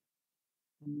 maybe.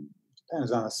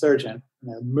 Depends on the surgeon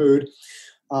and their mood,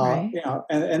 right.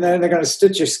 And then they're going to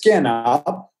stitch your skin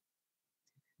up.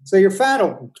 So your fat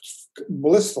will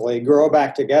blissfully grow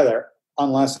back together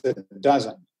unless it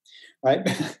doesn't, right?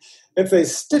 If they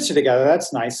stitch it together,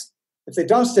 that's nice. If they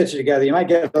don't stitch it together, you might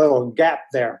get a little gap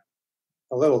there,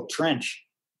 a little trench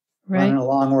running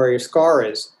along where your scar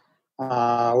is,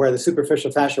 where the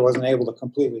superficial fascia wasn't able to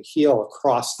completely heal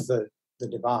across the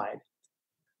divide.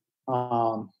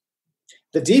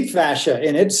 The deep fascia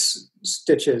in its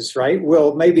stitches, right,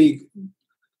 will maybe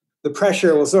the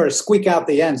pressure will sort of squeak out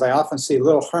the ends. I often see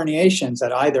little herniations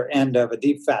at either end of a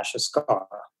deep fascia scar.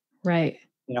 Right.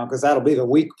 Because that'll be the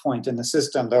weak point in the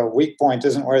system. The weak point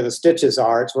isn't where the stitches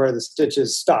are; it's where the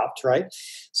stitches stopped, right?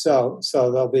 So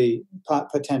there'll be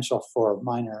potential for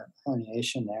minor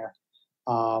herniation there.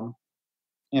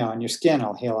 And your skin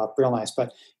will heal up real nice.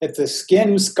 But if the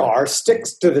skin scar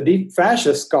sticks to the deep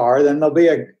fascia scar, then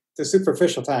the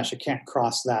superficial fascia can't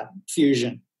cross that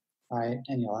fusion, right?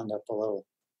 And you'll end up a little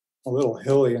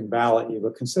hilly and valley,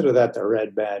 but consider that the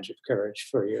red badge of courage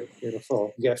for your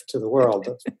beautiful gift to the world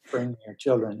of bringing your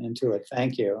children into it.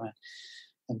 Thank you.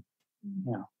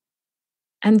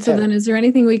 And so then is there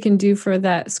anything we can do for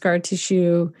that scar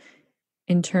tissue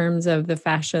in terms of the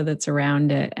fascia that's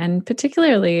around it? And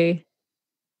particularly,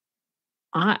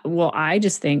 I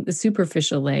just think the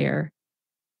superficial layer,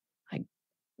 like,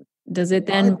 does it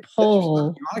then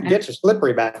pull? You want to get your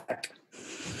slippery back.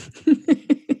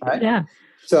 Right? Yeah.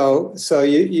 So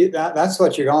that's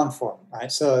what you're going for,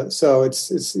 right? So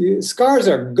it's scars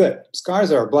are good.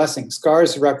 Scars are a blessing.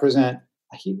 Scars represent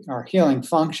our healing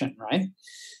function, right?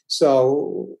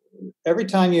 So every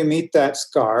time you meet that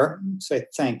scar, say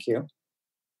thank you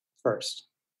first,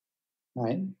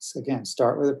 right? So again,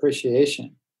 start with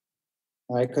appreciation,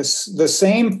 right? Because the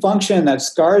same function that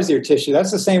scars your tissue,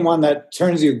 that's the same one that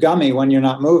turns you gummy when you're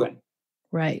not moving.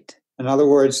 Right. In other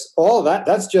words, all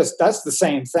that's the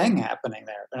same thing happening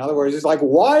there. In other words, it's like,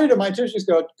 why do my tissues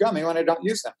go gummy when I don't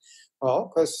use them?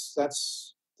 Well, because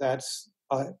that's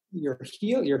your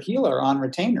healer on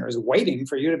retainer is waiting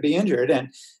for you to be injured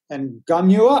and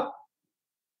gum you up,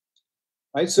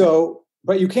 right? So,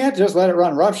 but you can't just let it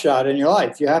run roughshod in your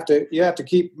life. You have to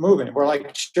keep moving. We're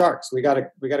like sharks. We got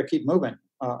to keep moving,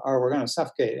 or we're going to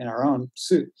suffocate in our own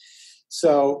suit.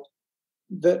 So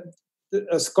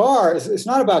a scar it's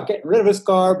not about getting rid of a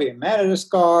scar, being mad at a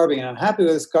scar, being unhappy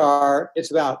with a scar.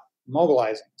 It's about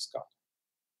mobilizing the scar.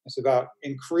 It's about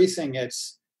increasing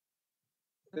its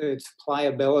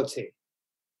pliability.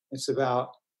 It's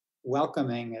about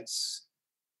welcoming its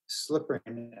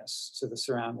slipperiness to the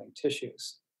surrounding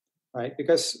tissues, right?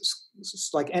 Because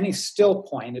it's like any still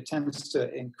point, it tends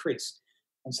to increase.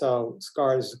 And so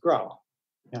scars grow,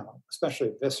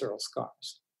 especially visceral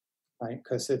scars, right?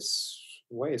 Because it's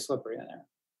way slippery in there.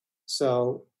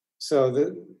 So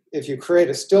if you create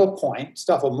a still point,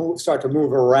 stuff will start to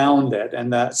move around it,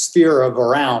 and that sphere of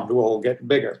around will get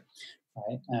bigger,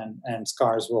 right? And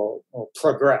scars will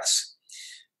progress.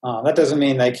 That doesn't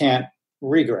mean they can't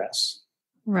regress.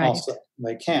 Right. Also,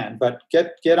 they can, but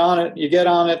get on it. You get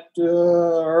on it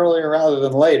earlier rather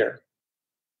than later.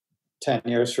 10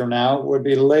 years from now would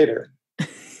be later.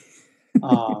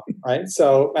 Right.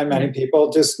 So, and many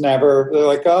people just they're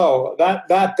like, oh,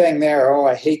 that thing there. Oh,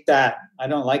 I hate that. I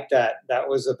don't like that. That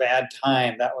was a bad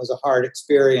time. That was a hard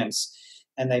experience.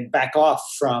 And they back off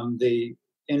from the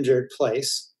injured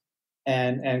place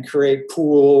and create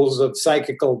pools of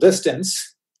psychical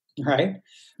distance, right?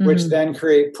 Mm-hmm. Which then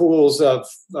create pools of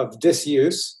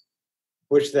disuse,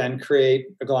 which then create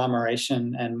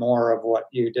agglomeration and more of what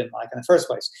you didn't like in the first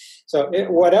place. So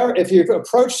if you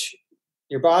approach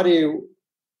your body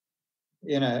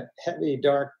in a heavy,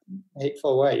 dark,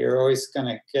 hateful way, you're always going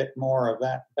to get more of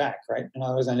that back, right? In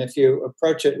other words, and if you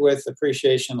approach it with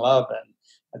appreciation, love, and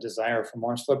a desire for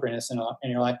more slipperiness in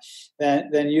your life,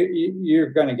 then you're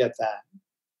going to get that.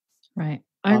 Right.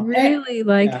 I really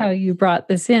like how you brought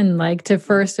this in, like to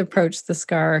first approach the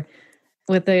scar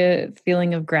with a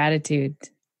feeling of gratitude.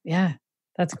 Yeah,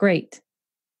 that's great.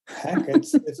 Heck,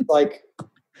 it's like,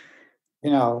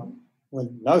 with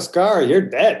no scar, you're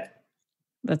dead.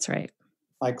 That's right.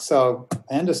 Like, so,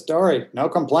 end of story. No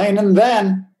complaining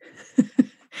then.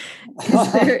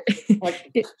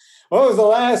 Like, what was the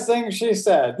last thing she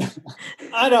said?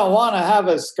 I don't want to have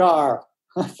a scar.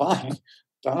 Fine.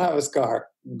 Don't have a scar.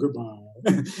 Goodbye.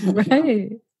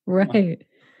 Right.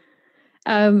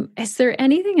 Is there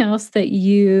anything else that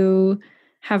you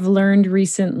have learned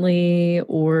recently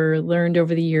or learned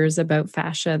over the years about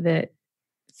fascia that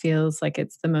feels like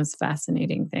it's the most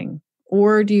fascinating thing?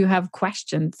 Or do you have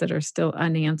questions that are still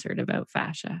unanswered about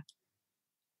fascia?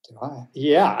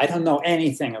 Yeah, I don't know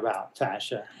anything about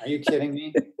fascia. Are you kidding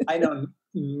me? I know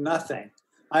nothing.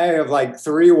 I have like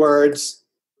 3 words,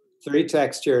 3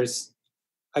 textures.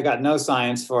 I got no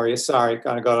science for you. Sorry,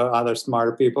 got to go to other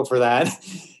smarter people for that.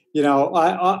 In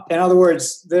other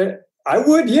words, I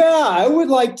would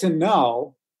like to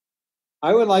know.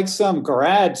 I would like some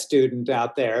grad student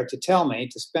out there to tell me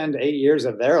to spend 8 years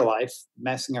of their life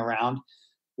messing around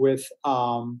with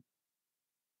the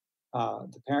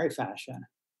perifascia,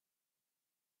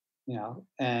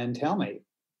 and tell me,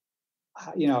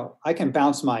 I can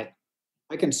bounce my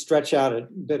I can stretch out a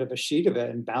bit of a sheet of it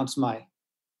and bounce my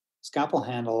scalpel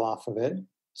handle off of it.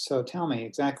 So tell me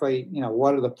exactly,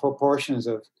 what are the proportions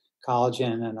of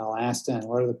collagen and elastin?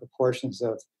 What are the proportions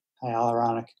of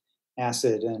hyaluronic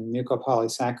acid and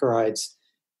mucopolysaccharides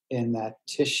in that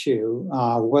tissue?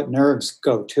 What nerves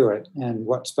go to it, and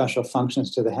what special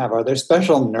functions do they have? Are there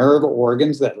special nerve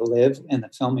organs that live in the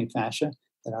filmy fascia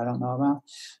that I don't know about?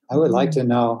 I would like to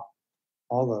know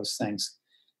all those things.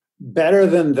 Better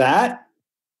than that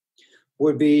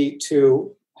would be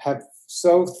to have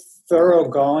so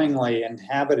thoroughgoingly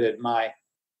inhabited my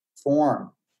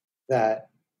form that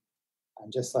I'm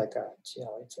just like a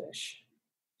jellyfish,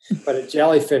 but a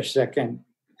jellyfish that can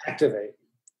activate,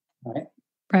 right?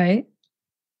 Right.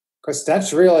 Because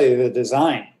that's really the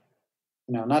design,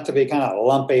 not to be kind of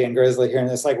lumpy and grizzly here. And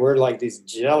it's like we're like these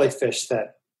jellyfish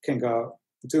that can go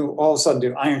all of a sudden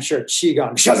do iron shirt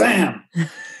qigong, shazam,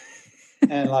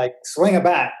 and like swing a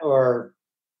bat, or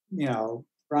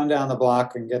run down the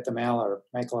block and get the mail, or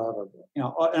make love, or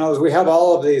we have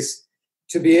all of these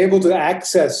to be able to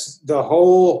access the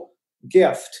whole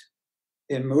gift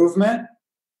in movement.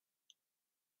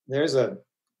 There's a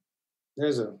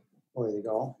worthy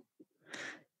goal.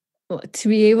 Well, to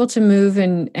be able to move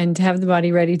and to have the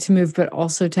body ready to move, but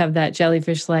also to have that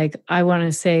jellyfish, I want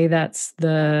to say that's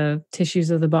the tissues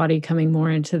of the body coming more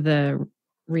into the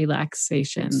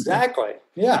relaxation. Exactly.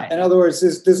 Yeah. In other words,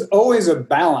 there's always a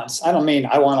balance. I don't mean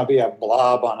I want to be a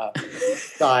blob on a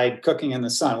side cooking in the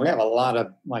sun. We have a lot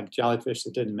of jellyfish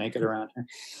that didn't make it around here.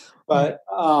 But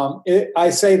I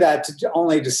say that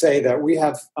only to say that we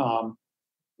have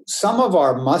some of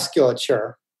our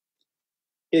musculature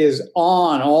is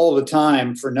on all the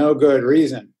time for no good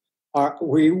reason.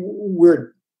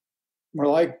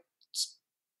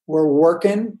 We're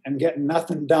working and getting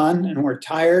nothing done, and we're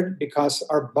tired because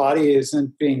our body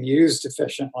isn't being used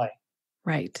efficiently.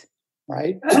 Right.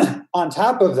 On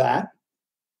top of that,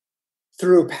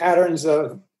 through patterns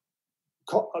of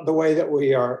the way that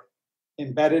we are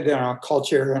embedded in our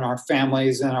culture, in our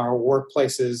families, in our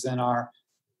workplaces, in our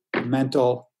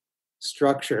mental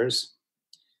structures,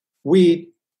 we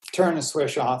turn a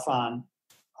switch off on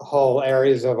whole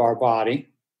areas of our body,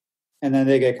 and then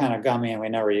they get kind of gummy and we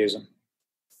never use them.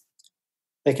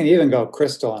 They can even go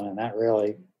crystalline, and that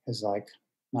really is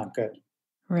not good.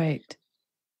 Right.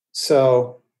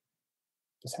 So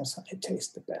this has something to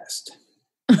taste the best.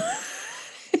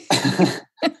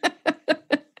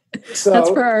 So that's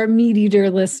for our meat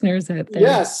eater listeners out there.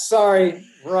 Yes, sorry.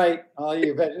 Right. All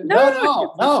you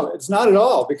no, it's not at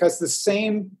all, because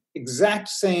the exact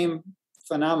same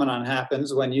phenomenon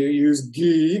happens when you use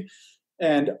ghee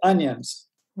and onions.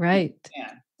 Right.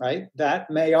 Right?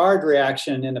 That Maillard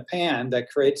reaction in a pan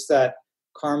that creates that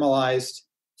caramelized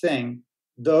thing,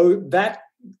 though that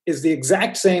is the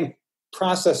exact same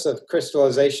process of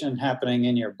crystallization happening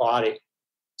in your body.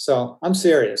 So I'm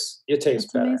serious. It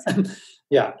tastes better.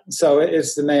 Yeah. So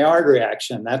it's the Maillard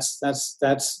reaction. That's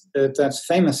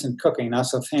famous in cooking, not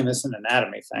so famous in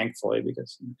anatomy, thankfully,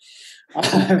 because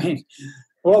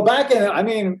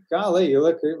golly, you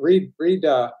read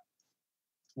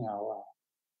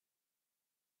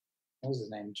what was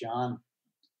his name? John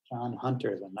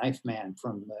Hunter, the knife man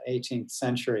from the 18th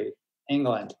century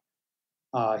England.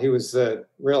 He was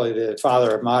really the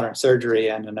father of modern surgery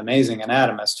and an amazing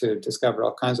anatomist who discovered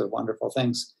all kinds of wonderful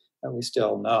things that we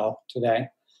still know today,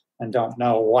 and don't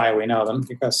know why we know them,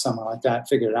 because someone like that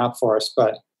figured it out for us.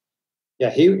 But yeah,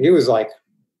 he was like,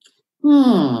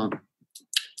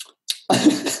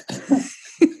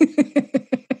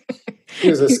 He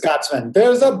was a Scotsman.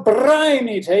 There's a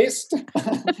briny taste.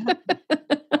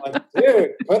 Like,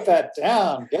 dude, put that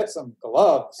down. Get some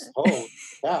gloves. Holy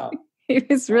cow. He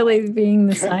was really being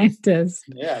the scientist.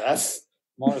 Yeah, that's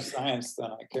more science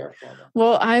than I care for.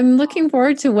 Well, I'm looking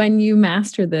forward to when you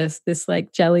master this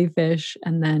jellyfish,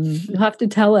 and then you'll have to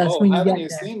tell us when you get there. Haven't you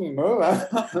seen me move?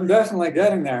 I'm definitely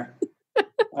getting there.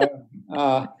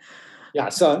 Yeah,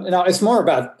 so it's more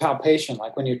about palpation,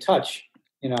 like when you touch.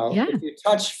 If you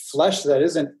touch flesh that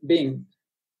isn't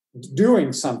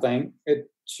doing something, it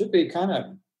should be kind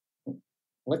of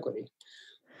liquidy.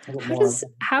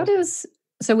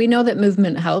 So we know that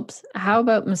movement helps. How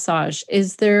about massage?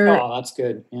 Is there? Oh, that's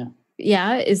good. Yeah.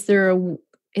 Yeah. Is there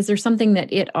something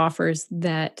that it offers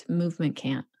that movement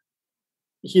can't?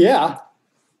 Yeah.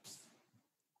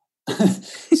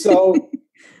 So,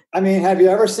 have you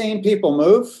ever seen people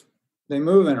move? They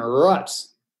move in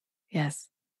ruts. Yes.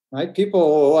 Right? People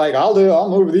are like, I'll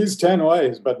move these 10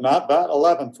 ways, but not that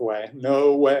 11th way.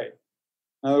 No way.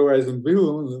 Otherwise, no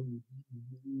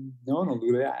one will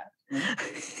do that.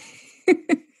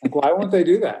 Like, why won't they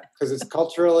do that? Because it's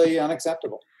culturally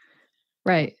unacceptable.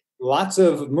 Right. lots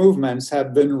of movements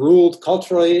have been ruled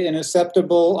culturally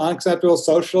unacceptable,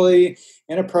 socially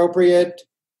inappropriate.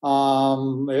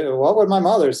 What would my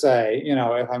mother say,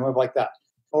 if I move like that?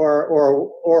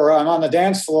 Or I'm on the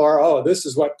dance floor. Oh, this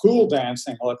is what cool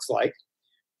dancing looks like,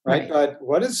 right? But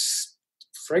what does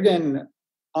friggin'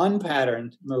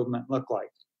 unpatterned movement look like?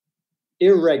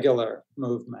 Irregular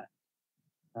movement,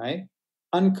 right?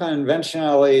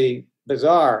 Unconventionally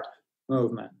bizarre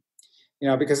movement.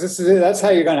 Because that's how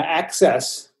you're going to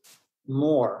access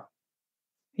more.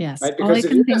 Yes. Right? Because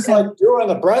if you're just like doing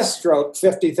the breaststroke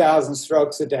 50,000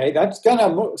 strokes a day, that's going to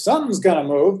move. Something's going to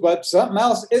move, but something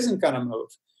else isn't going to move.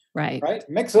 Right. Right?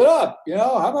 Mix it up.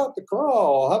 How about the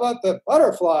crawl? How about the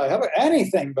butterfly? How about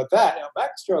anything but that?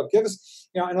 Backstroke. Give us,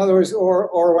 in other words,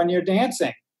 or when you're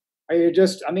dancing. Are you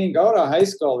just, go to high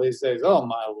school these days. Oh,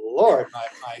 my Lord,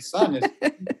 my son is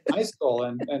in high school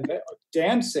and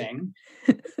dancing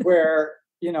where,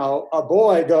 a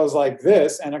boy goes like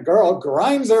this and a girl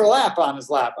grinds her lap on his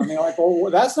lap. Well,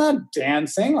 that's not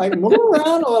dancing. Like, move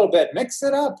around a little bit, mix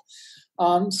it up.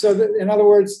 In other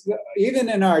words, even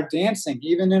in our dancing,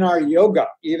 even in our yoga,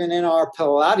 even in our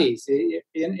Pilates,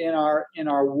 in our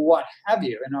what have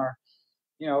you, in our,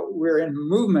 we're in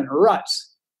movement ruts.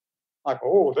 Like,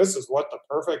 oh, this is what the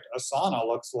perfect asana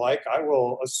looks like. I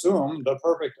will assume the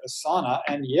perfect asana.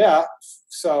 And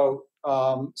so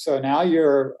now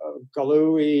you're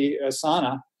Galui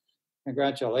asana.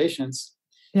 Congratulations.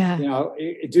 Yeah.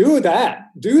 Do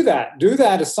that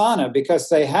asana because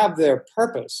they have their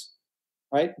purpose,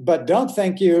 right? But don't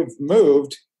think you've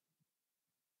moved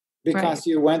because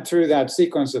you went through that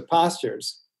sequence of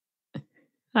postures.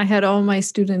 I had all my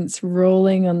students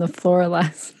rolling on the floor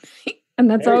last night. And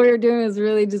that's all we were doing is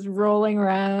really just rolling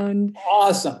around.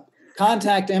 Awesome.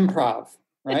 Contact improv,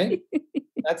 right?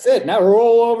 That's it. Now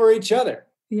roll over each other.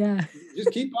 Yeah.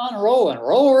 Just keep on rolling.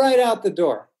 Roll right out the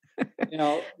door.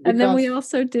 And then we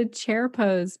also did chair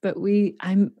pose, but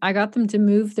I got them to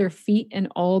move their feet in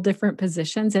all different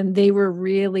positions and they were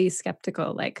really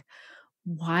skeptical. Like,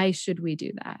 why should we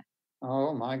do that?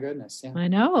 Oh my goodness. Yeah. I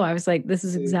know. I was like, this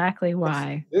is exactly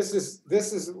why. This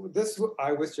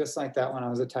I was just like that when I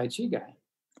was a Tai Chi guy.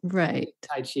 Right.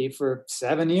 Tai Chi for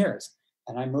 7 years.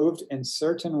 And I moved in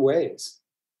certain ways.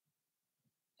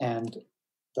 And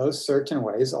those certain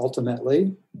ways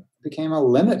ultimately became a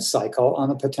limit cycle on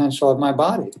the potential of my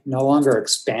body, no longer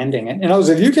expanding it.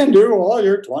 If you can do all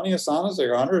your 20 asanas or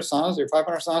your 100 asanas or your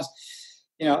 500 asanas,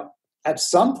 at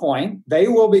some point they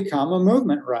will become a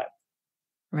movement rut.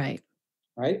 Right.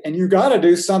 Right. And you got to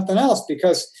do something else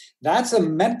because that's a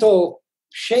mental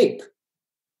shape,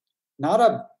 not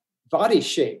a body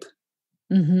shape.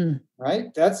 Mm-hmm.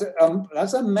 Right. That's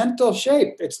a mental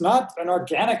shape. It's not an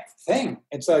organic thing.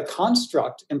 It's a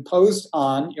construct imposed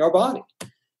on your body.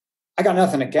 I got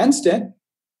nothing against it,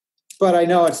 but I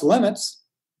know its limits.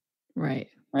 Right.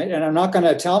 Right. And I'm not going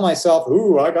to tell myself,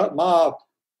 ooh, I got my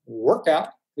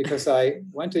workout because I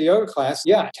went to yoga class.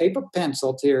 Yeah. Tape a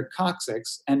pencil to your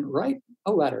coccyx and write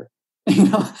a letter,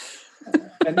 and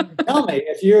tell me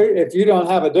if you don't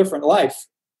have a different life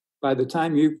by the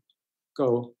time you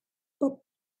go. Boop.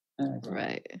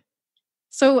 Right.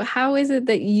 So how is it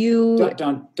that you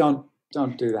don't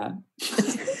do that?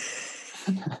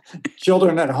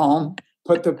 Children at home,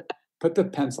 put the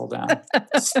pencil down.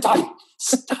 Stop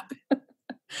it.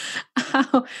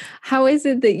 How is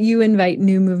it that you invite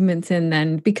new movements in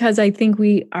then? Because I think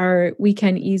we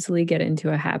can easily get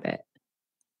into a habit.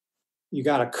 You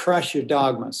got to crush your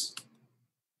dogmas.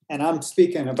 And I'm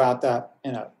speaking about that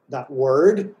that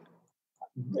word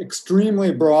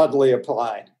extremely broadly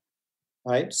applied,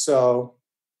 right? So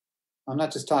I'm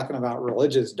not just talking about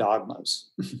religious dogmas.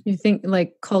 You think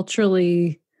like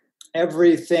culturally?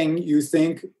 Everything you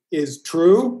think is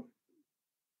true,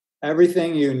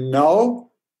 everything you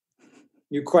know,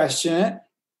 you question it.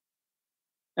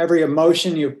 Every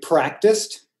emotion you've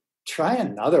practiced, try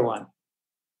another one.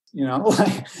 In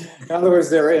other words,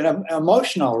 they're in an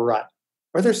emotional rut,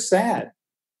 or they're sad.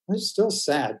 They're still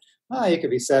sad. Well, you could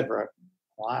be sad for a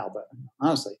while, but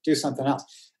honestly, do something else.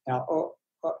 Now,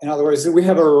 in other words, we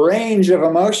have a range of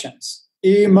emotions,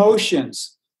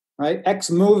 right? Ex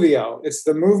movio, it's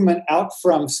the movement out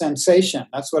from sensation.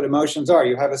 That's what emotions are.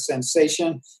 You have a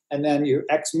sensation, and then you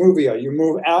ex movio, you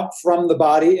move out from the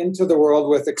body into the world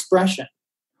with expression.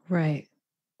 Right.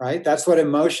 Right. That's what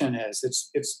emotion is.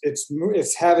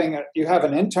 It's having you have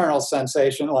an internal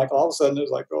sensation, like all of a sudden there's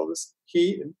like all this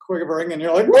heat and quivering, and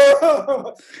you're like,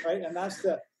 whoa! Right. And that's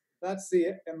the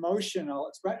emotional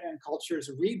expression. And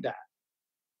cultures read that.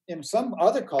 In some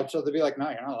other culture, they'll be like, no,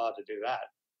 you're not allowed to do that.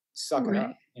 Suck it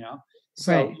up.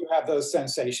 So you have those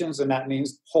sensations, and that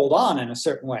means hold on in a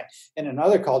certain way. In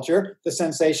another culture, the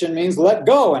sensation means let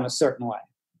go in a certain way,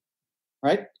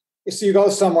 right? So you go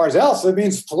somewhere else, it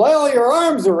means flail your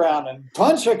arms around and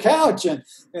punch a couch, and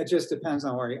it just depends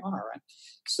on where you are, right?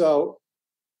 So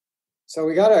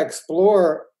we got to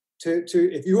explore to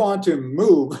if you want to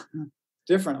move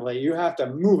differently, you have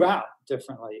to move out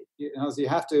differently. You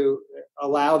have to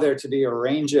allow there to be a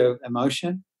range of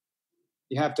emotion.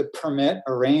 You have to permit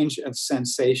a range of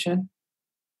sensation.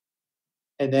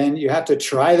 And then you have to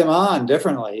try them on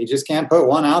differently. You just can't put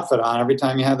one outfit on every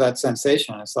time you have that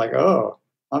sensation. It's like, oh,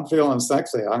 I'm feeling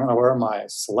sexy. I'm going to wear my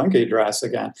slinky dress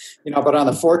again. But on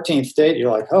the 14th date,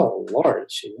 you're like, oh, Lord,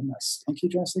 is she in a slinky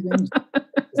dress again?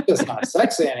 It's just not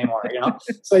sexy anymore,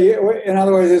 So in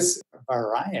other words, it's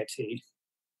variety.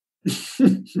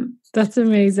 That's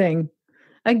amazing.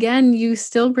 Again, you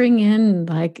still bring in,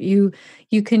 you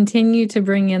continue to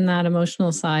bring in that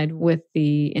emotional side with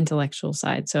the intellectual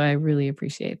side. So I really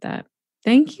appreciate that.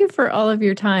 Thank you for all of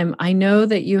your time. I know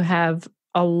that you have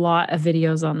a lot of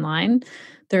videos online.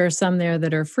 There are some there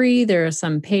that are free. There are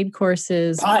some paid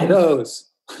courses. Buy those.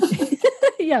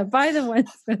 Yeah, buy the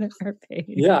ones that are paid.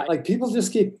 Yeah, people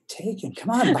just keep taking. Come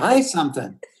on, buy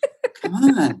something. Come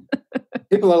on.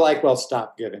 People are like, well,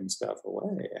 stop giving stuff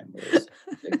away. And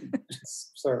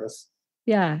it's service.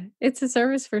 Yeah, it's a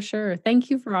service for sure. Thank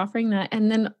you for offering that.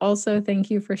 And then also thank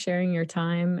you for sharing your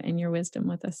time and your wisdom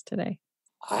with us today.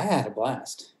 I had a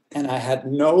blast. And I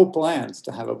had no plans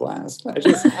to have a blast. I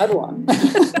just had one.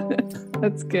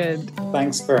 That's good.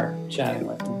 Thanks for chatting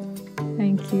with me.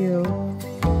 Thank you.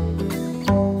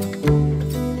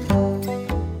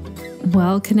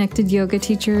 Well, Connected Yoga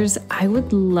teachers, I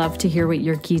would love to hear what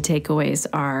your key takeaways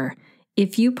are.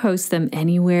 If you post them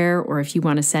anywhere, or if you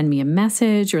want to send me a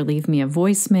message or leave me a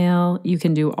voicemail, you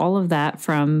can do all of that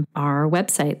from our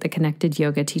website,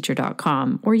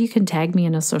 theconnectedyogateacher.com, or you can tag me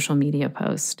in a social media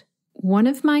post. One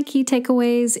of my key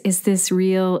takeaways is this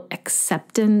real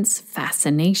acceptance,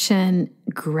 fascination,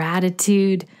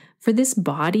 gratitude for this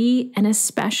body, and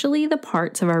especially the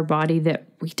parts of our body that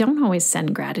we don't always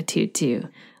send gratitude to,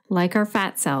 like our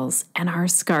fat cells and our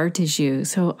scar tissue.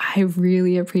 So I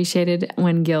really appreciated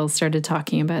when Gil started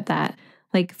talking about that.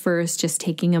 First, just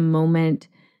taking a moment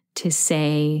to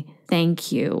say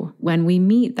thank you when we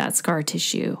meet that scar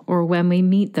tissue or when we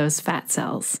meet those fat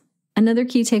cells. Another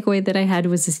key takeaway that I had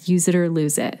was this use it or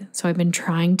lose it. So I've been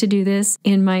trying to do this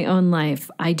in my own life.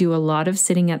 I do a lot of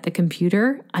sitting at the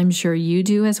computer. I'm sure you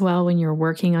do as well when you're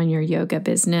working on your yoga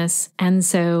business. And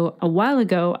so a while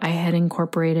ago, I had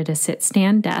incorporated a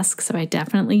sit-stand desk. So I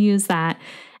definitely use that.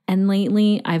 And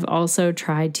lately, I've also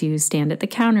tried to stand at the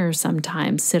counter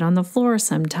sometimes, sit on the floor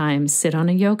sometimes, sit on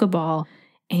a yoga ball.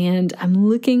 And I'm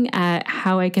looking at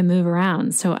how I can move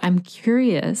around. So I'm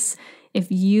curious if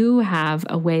you have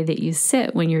a way that you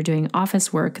sit when you're doing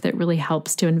office work that really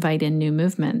helps to invite in new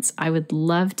movements. I would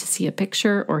love to see a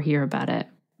picture or hear about it.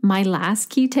 My last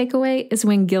key takeaway is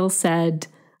when Gil said,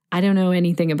 I don't know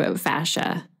anything about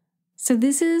fascia. So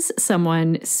this is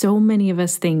someone so many of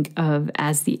us think of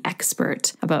as the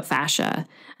expert about fascia.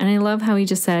 And I love how he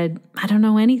just said, I don't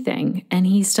know anything. And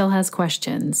he still has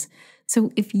questions. So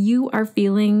if you are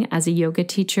feeling as a yoga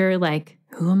teacher like,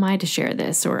 who am I to share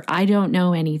this? Or I don't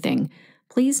know anything.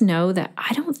 Please know that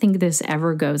I don't think this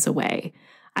ever goes away.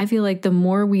 I feel like the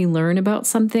more we learn about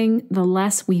something, the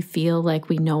less we feel like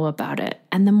we know about it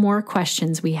and the more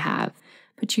questions we have.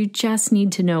 But you just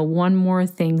need to know one more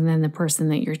thing than the person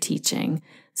that you're teaching.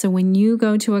 So when you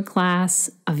go to a class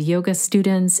of yoga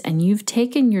students and you've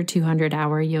taken your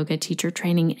 200-hour yoga teacher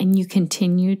training and you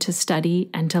continue to study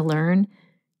and to learn,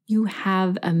 you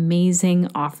have amazing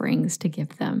offerings to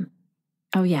give them.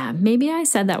 Oh yeah, maybe I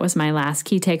said that was my last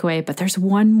key takeaway, but there's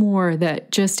one more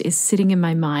that just is sitting in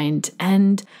my mind,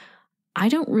 and I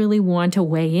don't really want to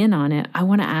weigh in on it. I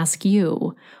want to ask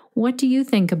you, what do you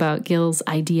think about Gil's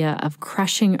idea of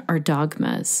crushing our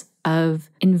dogmas, of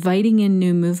inviting in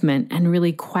new movement and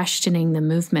really questioning the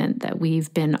movement that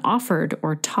we've been offered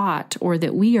or taught or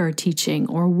that we are teaching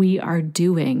or we are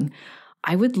doing?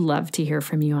 I would love to hear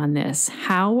from you on this.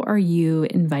 How are you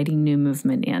inviting new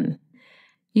movement in?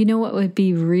 You know what would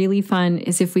be really fun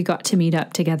is if we got to meet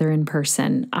up together in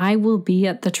person. I will be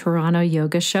at the Toronto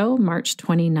Yoga Show, March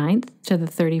 29th to the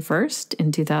 31st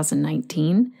in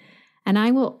 2019. And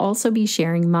I will also be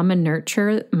sharing Mama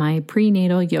Nurture, my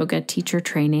prenatal yoga teacher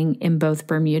training in both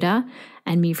Bermuda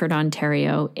and Meaford,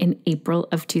 Ontario in April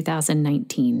of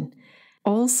 2019.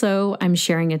 Also, I'm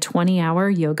sharing a 20-hour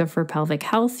Yoga for Pelvic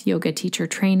Health yoga teacher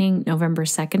training November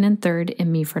 2nd and 3rd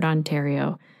in Meaford,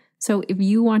 Ontario. So if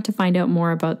you want to find out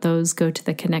more about those, go to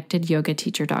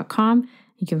theconnectedyogateacher.com.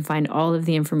 You can find all of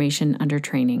the information under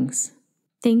trainings.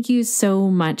 Thank you so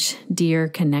much, dear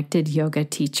Connected Yoga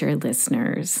Teacher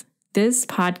listeners. This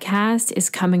podcast is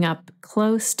coming up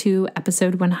close to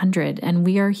episode 100, and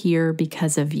we are here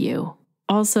because of you.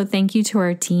 Also, thank you to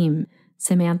our team,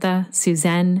 Samantha,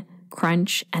 Suzanne,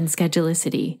 Crunch, and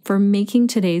Schedulicity, for making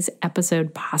today's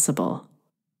episode possible.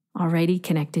 Alrighty,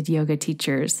 Connected Yoga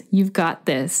Teachers, you've got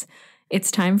this. It's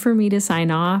time for me to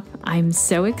sign off. I'm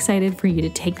so excited for you to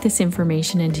take this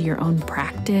information into your own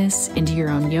practice, into your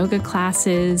own yoga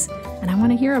classes, and I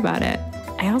want to hear about it.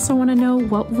 I also want to know,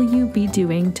 what will you be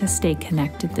doing to stay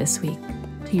connected this week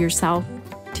to yourself,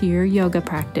 to your yoga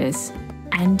practice,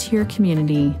 and to your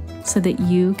community so that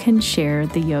you can share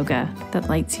the yoga that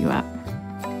lights you up.